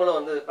செல்ஃப் அவங்களும்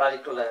வந்து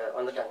ப்ராஜெக்டுள்ள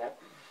வந்துட்டாங்க.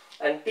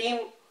 அண்ட்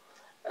டீம்,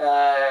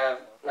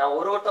 நான்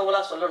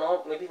ஒருத்தவங்களா சொல்லணும்,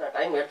 மேபி நான்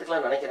டைம்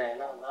எடுத்துக்கலாம்னு நினைக்கிறேன்.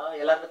 ஏன்னா நான்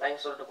எல்லாருக்கும்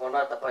தேங்க்ஸ் சொல்லிட்டு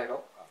போனால்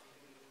தப்பாயிடும்.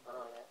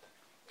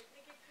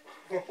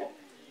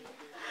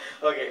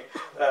 ஓகே,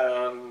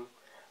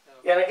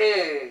 எனக்கு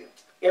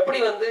எப்படி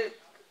வந்து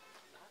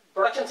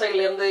ப்ரொடக்ஷன்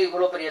சைட்லேருந்து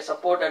இவ்வளோ பெரிய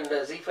சப்போர்ட் அண்ட்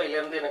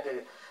ZEE5லேருந்து எனக்கு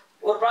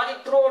ஒரு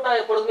ப்ராஜெக்ட் த்ரூ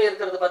அவுட்டாக எப்பொழுதுமே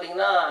இருக்கிறது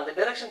பார்த்தீங்கன்னா அந்த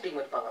டைரக்ஷன் டீம்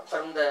இருப்பாங்க.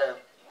 ஃப்ரம் த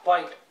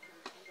பாயிண்ட்,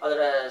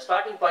 அதோட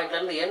ஸ்டார்டிங்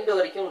பாயிண்ட்லேருந்து எண்டு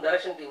வரைக்கும்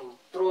டைரக்ஷன் டீம்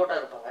த்ரூ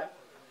அவுட்டாக இருப்பாங்க.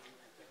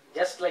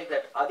 Just like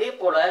that. அதே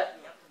போல்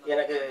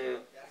எனக்கு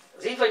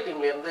ZEE5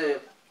 டீம்லேருந்து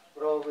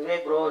bro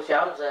Vivek bro,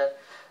 Shyam sir,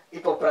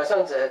 இப்போ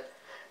பிரசாந்த் சார்,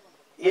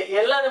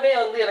 எல்லாருமே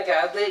வந்து எனக்கு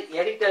அது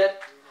எடிட்டர்,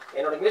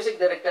 என்னோட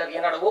மியூசிக் டைரக்டர்,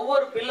 என்னோட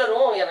ஒவ்வொரு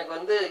பில்லரும் எனக்கு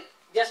வந்து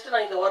ஜஸ்ட்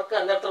நான் இந்த ஒர்க்கு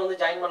அந்த இடத்துல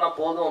வந்து ஜாயின் பண்ணால்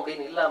போதும்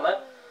அப்படின்னு இல்லாமல்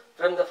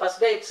from the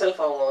first day it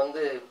self அவங்க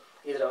வந்து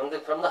இதில் வந்து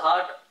ஃப்ரம் த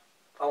ஹார்ட்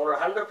அவங்களோட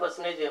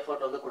 100%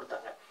 எஃபர்ட் வந்து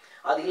கொடுத்தாங்க.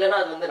 அது இல்லைன்னா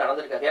அது வந்து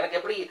நடந்திருக்காது. எனக்கு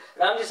எப்படி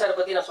ராம்ஜி சாரை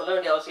பற்றி நான் சொல்ல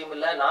வேண்டிய அவசியம்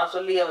இல்லை, நான்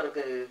சொல்லி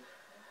அவருக்கு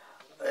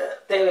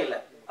தேவையில்லை,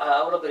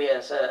 அவ்வளோ பெரிய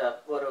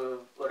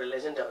ஒரு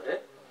லெஜெண்ட் அவர்.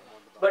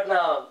 பட்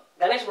நான்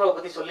கணேஷ் ப்ரோவை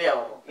பற்றி சொல்லி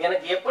ஆகணும்.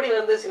 எனக்கு எப்படி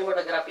வந்து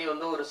சினிமாட்டோகிராஃபி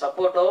வந்து ஒரு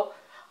சப்போர்ட்டோ,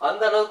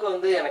 அந்த அளவுக்கு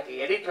வந்து எனக்கு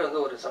எடிட்டர்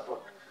வந்து ஒரு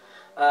சப்போர்ட்.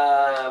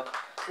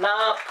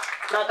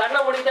 நான் கண்ணை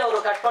மூடிட்டு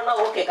அவர் கட் பண்ணா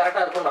ஓகே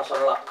கரெக்டாக இருக்கும்னு நான்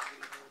சொல்லலாம்.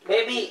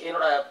 மேபி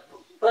என்னோட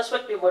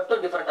பெர்ஸ்பெக்டிவ்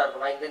மட்டும் டிஃப்ரெண்டாக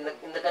இருக்கும்.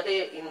 நான் இந்த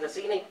கதையை, இந்த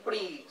சீனை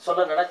இப்படி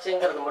சொல்ல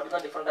நினைச்சேங்கிறது மட்டும்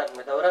தான் டிஃப்ரெண்டாக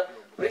இருக்குமே தவிர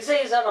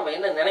ப்ரிசைஸாக நம்ம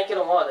என்ன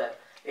நினைக்கிறோமோ அதை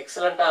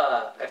எக்ஸலண்ட்டாக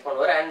கட்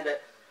பண்ணுவார். அண்ட்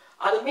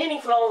அது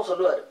மீனிங்ஃபுல்லாகவும்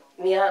சொல்லுவார்.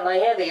 நான்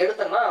ஏன் இதை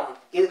எடுத்தேன்னா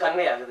இது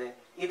கன்வே ஆகுது,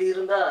 இது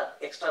இருந்தால்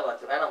எக்ஸ்ட்ரா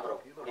வாக்கு வேணாம் ப்ரோ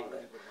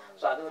அப்படின்பாரு.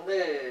 ஸோ அது வந்து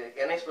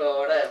கணேஷ்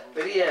ப்ரோவோட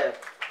பெரிய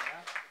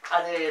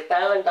அது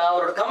டேலண்டா,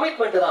 அவரோட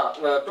கமிட்மெண்ட் தான்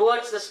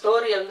டுவர்ட்ஸ் த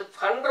ஸ்டோரி வந்து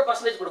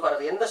 100% கொடுப்பாரு.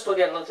 அது எந்த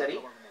ஸ்டோரியா இருந்தாலும் சரி,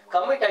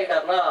 கமிட்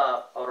ஆகிட்டாருன்னா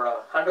அவரோட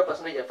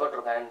 100% எஃபர்ட்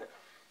இருக்கும். அண்ட்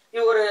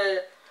இது ஒரு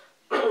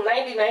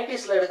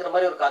 1990s எடுக்கிற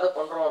மாதிரி ஒரு கதை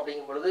பண்றோம்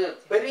அப்படிங்கும் பொழுது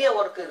பெரிய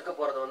ஒர்க் இருக்க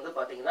போறது வந்து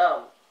பாத்தீங்கன்னா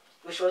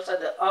விஷுவல்ஸ்.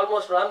 அது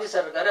ஆல்மோஸ்ட் ராம்ஜி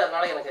சார் இருக்காரு,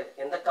 அதனால எனக்கு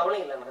எந்த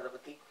கவலையும் இல்லை. எனக்கு அதை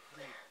பத்தி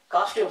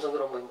காஸ்டியூம்ஸ்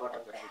வந்து ரொம்ப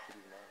இம்பார்ட்டன்ட்.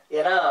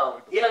 ஏன்னா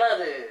இல்லைன்னா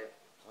அது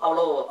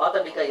அவ்வளோ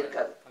ஆத்தன்டிக்கா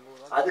இருக்காது.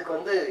 அதுக்கு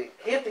வந்து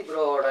கீர்த்தி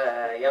ப்ரோவோட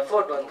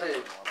எஃபர்ட் வந்து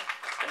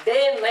டே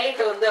நைட்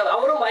வந்து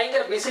அவரும்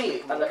பயங்கர பிஸி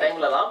அந்த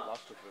டைம்லலாம்.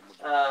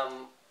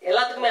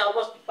 எல்லாத்துக்குமே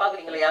ஆல்மோஸ்ட்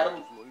பாக்குறீங்களா, யாரும்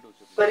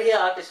பெரிய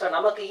ஆர்டிஸ்டா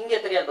நமக்கு இங்கே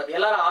தெரியாது, பட்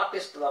எல்லாரும்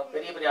ஆர்டிஸ்ட் தான்,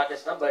 பெரிய பெரிய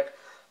ஆர்டிஸ்ட் தான். பட்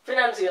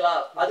ஃபினான்சியலா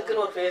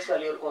அதுக்குன்னு ஒரு ஃபேஸ்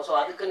வேல்யூ இருக்கும். ஸோ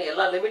அதுக்குன்னு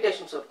எல்லா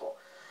லிமிடேஷன்ஸ் இருக்கும்.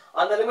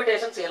 அந்த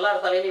லிமிடேஷன்ஸ்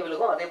எல்லார் தலையிலையும்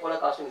விழுகும், அதே போல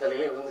காஸ்டியூம்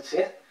தலையிலையும் விழுந்துச்சு.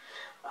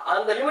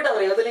 அந்த லிமிட்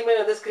அவர் எதுலையுமே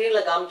வந்து ஸ்கிரீன்ல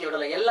காமிக்க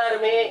விடலை.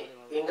 எல்லாருமே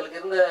எங்களுக்கு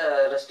இருந்த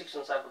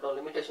ரெஸ்ட்ரிக்ஷன்ஸா இருக்கட்டும்,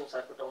 லிமிடேஷன்ஸா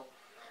இருக்கட்டும்,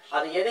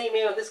 அது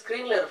எதையுமே வந்து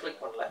ஸ்கிரீன்ல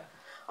ரிஃப்ளெக்ட் பண்ணல.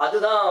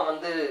 அதுதான்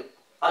வந்து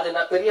அது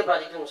நான் பெரிய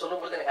ப்ராஜெக்ட்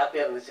சொல்லும்போது எனக்கு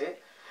ஹாப்பியா இருந்துச்சு.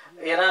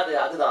 ஏன்னா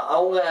அதுதான்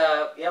அவங்க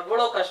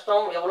எவ்வளோ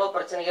கஷ்டம், எவ்வளோ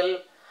பிரச்சனைகள்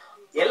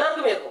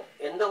எல்லாருக்குமே இருக்கும்.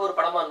 எந்த ஒரு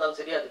படமா இருந்தாலும்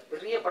சரி, அது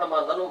பெரிய படமா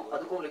இருந்தாலும்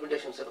அதுக்கும்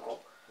லிமிடேஷன்ஸ் இருக்கும்.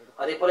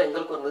 அதே போல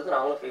எங்களுக்கும் இருந்தது,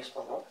 நாங்களும் ஃபேஸ்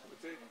பண்ணோம்.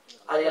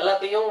 அது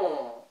எல்லாத்தையும்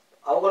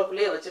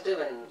அவங்களுக்குள்ளேயே வச்சுட்டு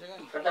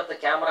ஃப்ரண்ட் ஆஃப் த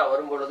கேமரா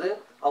வரும்பொழுது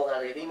அவங்க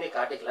அதை எதையுமே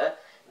காட்டிக்கல.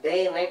 டே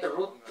நைட்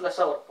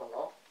ரூத்லெஸ்ஸா ஒர்க்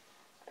பண்ணோம்.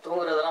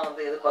 தூங்குறதெல்லாம்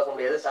வந்து எதிர்பார்க்க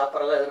முடியாது,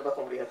 சாப்பிட்றதெல்லாம்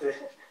எதிர்பார்க்க முடியாது.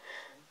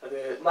 அது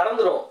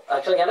மறந்துடும்.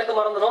 ஆக்சுவலா எனக்கு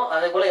மறந்துடும்,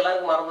 அதே போல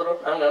எல்லாருக்கும் மறந்துடும்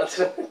நான்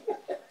நினைச்சேன்.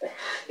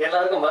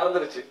 எல்லாருக்கும்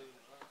மறந்துருச்சு.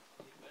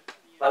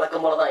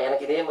 வழக்கம் போலதான்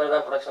எனக்கு இதே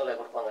மாதிரிதான் ப்ரொடக்ஷன்ல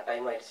கொடுப்பாங்க.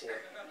 டைம் ஆயிடுச்சு,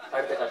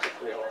 அடுத்த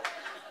காட்சிக்கு போயிடுவோம்.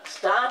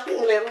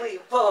 ஸ்டார்டிங்ல இருந்து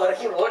இப்போ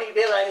வரைக்கும்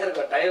ஓடிக்கிட்டே தான்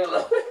இருக்கும் டைம்ல.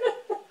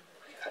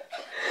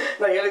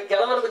 நான் எனக்கு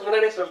கிளம்புறதுக்கு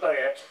முன்னாடியே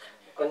சொல்லிட்டாங்க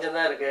கொஞ்சம்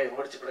தான் இருக்கு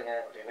முடிச்சுடுங்க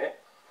அப்படின்னு.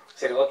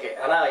 சரி ஓகே.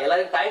 ஆனால்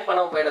எல்லாரும் டைம்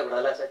பண்ணாமல்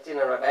போயிடக்கூடாதுல்ல.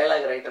 சச்சினோட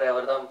டயலாக் ரைட்டர்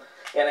அவர் தான்.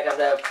 எனக்கு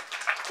அந்த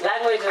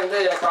லாங்குவேஜ் வந்து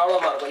எனக்கு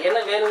ப்ராப்ளமாக இருக்கும். என்ன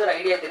வேணுங்கிற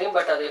ஐடியா தெரியும்,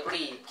 பட் அது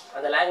எப்படி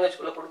அந்த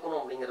லாங்குவேஜ்குள்ளே கொடுக்கணும்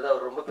அப்படிங்கிறது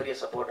அவர் ரொம்ப பெரிய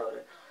சப்போர்ட்.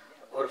 அவர்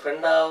ஒரு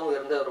ஃப்ரெண்டாகவும்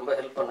இருந்து ரொம்ப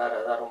ஹெல்ப் பண்ணார்.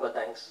 அதான் ரொம்ப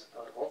தேங்க்ஸ்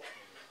அவருக்கும்.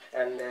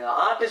 அண்ட்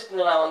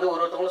ஆர்டிஸ்ட்லாம் வந்து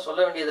ஒருத்தவங்களும்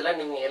சொல்ல வேண்டியதில்லை,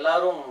 நீங்கள்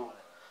எல்லாரும்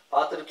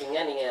பார்த்துருப்பீங்க,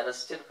 நீங்கள்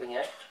ரசிச்சிருப்பீங்க.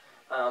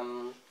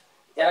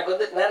 எனக்கு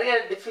வந்து நிறைய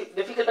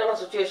டிஃபிகல்ட்டான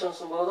சுச்சுவேஷன்ஸ்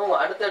போதும்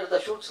அடுத்தடுத்த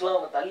ஷூட்ஸ்லாம்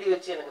அவங்க தள்ளி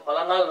வச்சு எனக்கு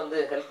பல நாள் வந்து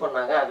ஹெல்ப்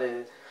பண்ணாங்க. அது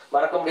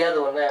மறக்க முடியாத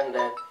ஒன்று. அண்ட்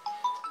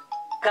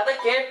கதை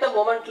கேட்ட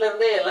மொமெண்ட்ல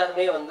இருந்தே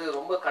எல்லாருமே வந்து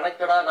ரொம்ப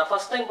கனெக்டடா, நான்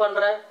ஃபர்ஸ்ட் டைம்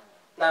பண்றேன்,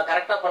 நான்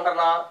கரெக்டா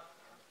பண்றேனா,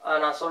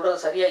 நான் சொல்றது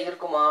சரியா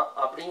இருக்குமா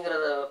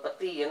அப்படிங்கிறத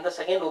பத்தி எந்த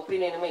செகண்ட்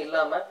ஒப்பீனியனுமே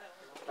இல்லாம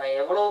நான்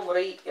எவ்வளவு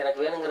முறை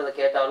எனக்கு வேணுங்கிறத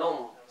கேட்டாலும்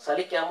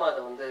சலிக்காம அதை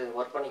வந்து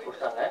ஒர்க் பண்ணி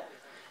கொடுத்தாங்க.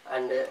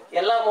 அண்டு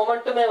எல்லா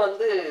மொமெண்ட்டுமே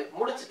வந்து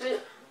முடிச்சுட்டு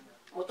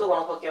முத்து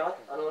உனக்கு ஓகேவா,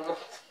 அது ஒன்று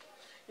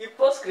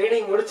இப்போ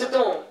ஸ்கிரீனிங்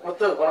முடிச்சுட்டும்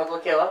முத்து உனக்கு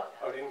ஓகேவா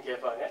அப்படின்னு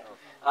கேட்பாங்க.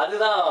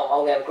 அதுதான்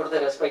அவங்க எனக்கு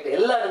கொடுத்த ரெஸ்பெக்ட்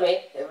எல்லாருமே,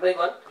 எவ்ரி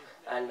ஒன்.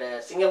 அண்ட்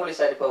சிங்கமொழி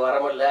சார் இப்போ வர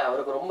முடியல,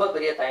 அவருக்கு ரொம்ப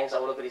பெரிய தேங்க்ஸ்.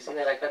 அவ்வளோ பெரிய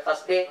சீனியர் ஆக்டர்.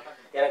 ஃபர்ஸ்ட் டே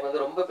எனக்கு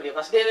வந்து ரொம்ப பெரிய,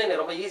 ஃபர்ஸ்ட் டேவே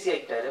எனக்கு ரொம்ப ஈஸி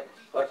ஆகிட்டாரு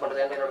ஒர்க்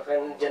பண்ணுறது. என்னோட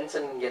ஃப்ரெண்ட்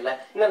ஜென்சன் இங்கே இல்லை,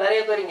 இன்னும்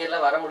நிறைய பேர் இங்கே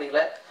எல்லாம் வர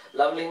முடியல.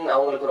 லவ்லின்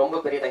அவங்களுக்கு ரொம்ப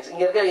பெரிய தேங்க்ஸ்.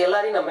 இங்கே இருக்கிற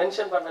எல்லாரையும் நான்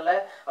மென்ஷன் பண்ணலை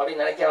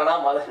அப்படின்னு நினைக்கிறேன்னா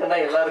மதனா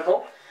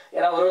எல்லாருக்கும்,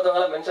 ஏன்னா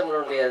ஒருத்தவங்களாம் மென்ஷன்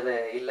பண்ண முடியாது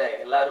இல்லை,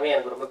 எல்லாருமே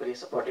எனக்கு ரொம்ப பெரிய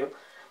சப்போர்ட்டிவ்.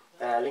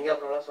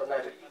 லிங்காபுரம்லாம்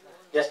சொன்னார்,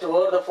 ஜஸ்ட்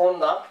ஓவர் த ஃபோன்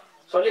தான்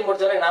சொல்லி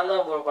முடிச்சோடனே நான்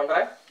தான்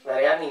பண்ணுறேன், வேற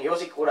யாரும் நீங்கள்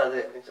யோசிக்க கூடாது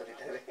அப்படின்னு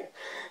சொல்லிட்டாரு.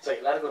 ஸோ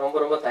எல்லாருக்கும் ரொம்ப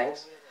ரொம்ப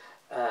தேங்க்ஸ்.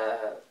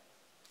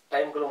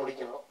 டைம்குள்ள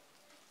முடிக்கணும்,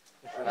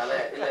 அதனால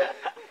இல்லை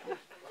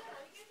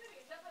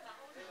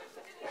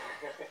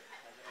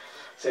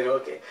சரி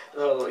ஓகே.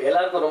 ஸோ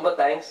எல்லாருக்கும் ரொம்ப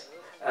தேங்க்ஸ்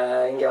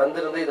இங்கே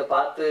வந்திருந்து இதை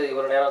பார்த்து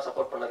இவ்வளோ நேரம்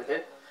சப்போர்ட் பண்ணதுக்கு.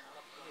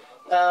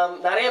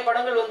 நிறைய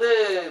படங்கள் வந்து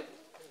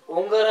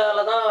உங்களால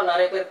தான்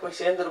நிறைய பேர் போய்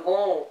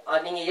சேர்ந்துருக்கும்.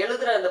 நீங்க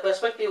எழுதுற அந்த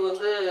பெர்ஸ்பெக்டிவ்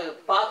வந்து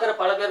பாக்குற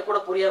பல பேர் கூட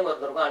புரியாம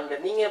இருந்திருக்கும்.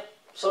 அண்ட் நீங்க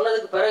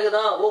சொன்னதுக்கு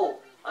பிறகுதான் ஓ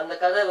அந்த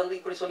கதை வந்து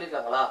இப்படி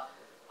சொல்லியிருக்காங்களா,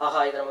 ஆஹா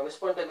இதை நம்ம மிஸ்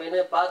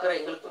பண்ணிட்டோமேனு பாக்குற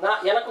எங்களுக்கு,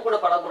 எனக்கு கூட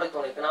பல முறை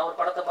தோணிருக்கு. நான் ஒரு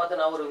படத்தை பார்த்து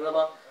நான் ஒரு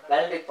விதமா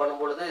வேலிடேட்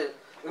பண்ணும்பொழுது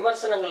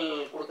விமர்சனங்கள்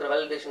கொடுக்குற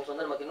வேலிடேஷன்ஸ்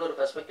வந்து நமக்கு இன்னொரு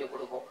பெர்ஸ்பெக்டிவ்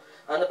கொடுக்கும்.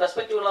 அந்த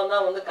பெர்ஸ்பெக்டிவ்ல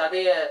தான் வந்து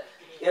கதையை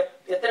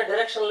எத்தனை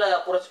டைரக்ஷன்ல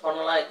அப்ரோச்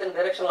பண்ணலாம், எத்தனை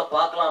டைரக்ஷன்ல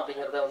பார்க்கலாம்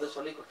அப்படிங்கிறத வந்து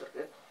சொல்லி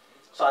கொடுத்துருக்கு.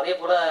 ஸோ அதே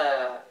போல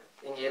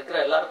இங்க இருக்கிற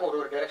எல்லாருக்கும்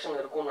ஒரு டைரக்ஷன்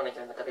இருக்கும்னு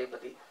நினைக்கிறேன். இந்த கதையை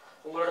பத்தி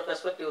உங்களோட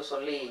பெர்ஸ்பெக்டிவ்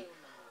சொல்லி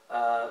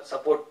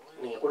சப்போர்ட்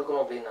நீங்க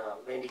கொடுக்கணும் அப்படின்னு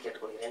நான் வேண்டி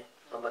கேட்டுக்கொள்கிறேன்.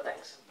 ரொம்ப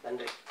தேங்க்ஸ்,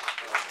 நன்றி.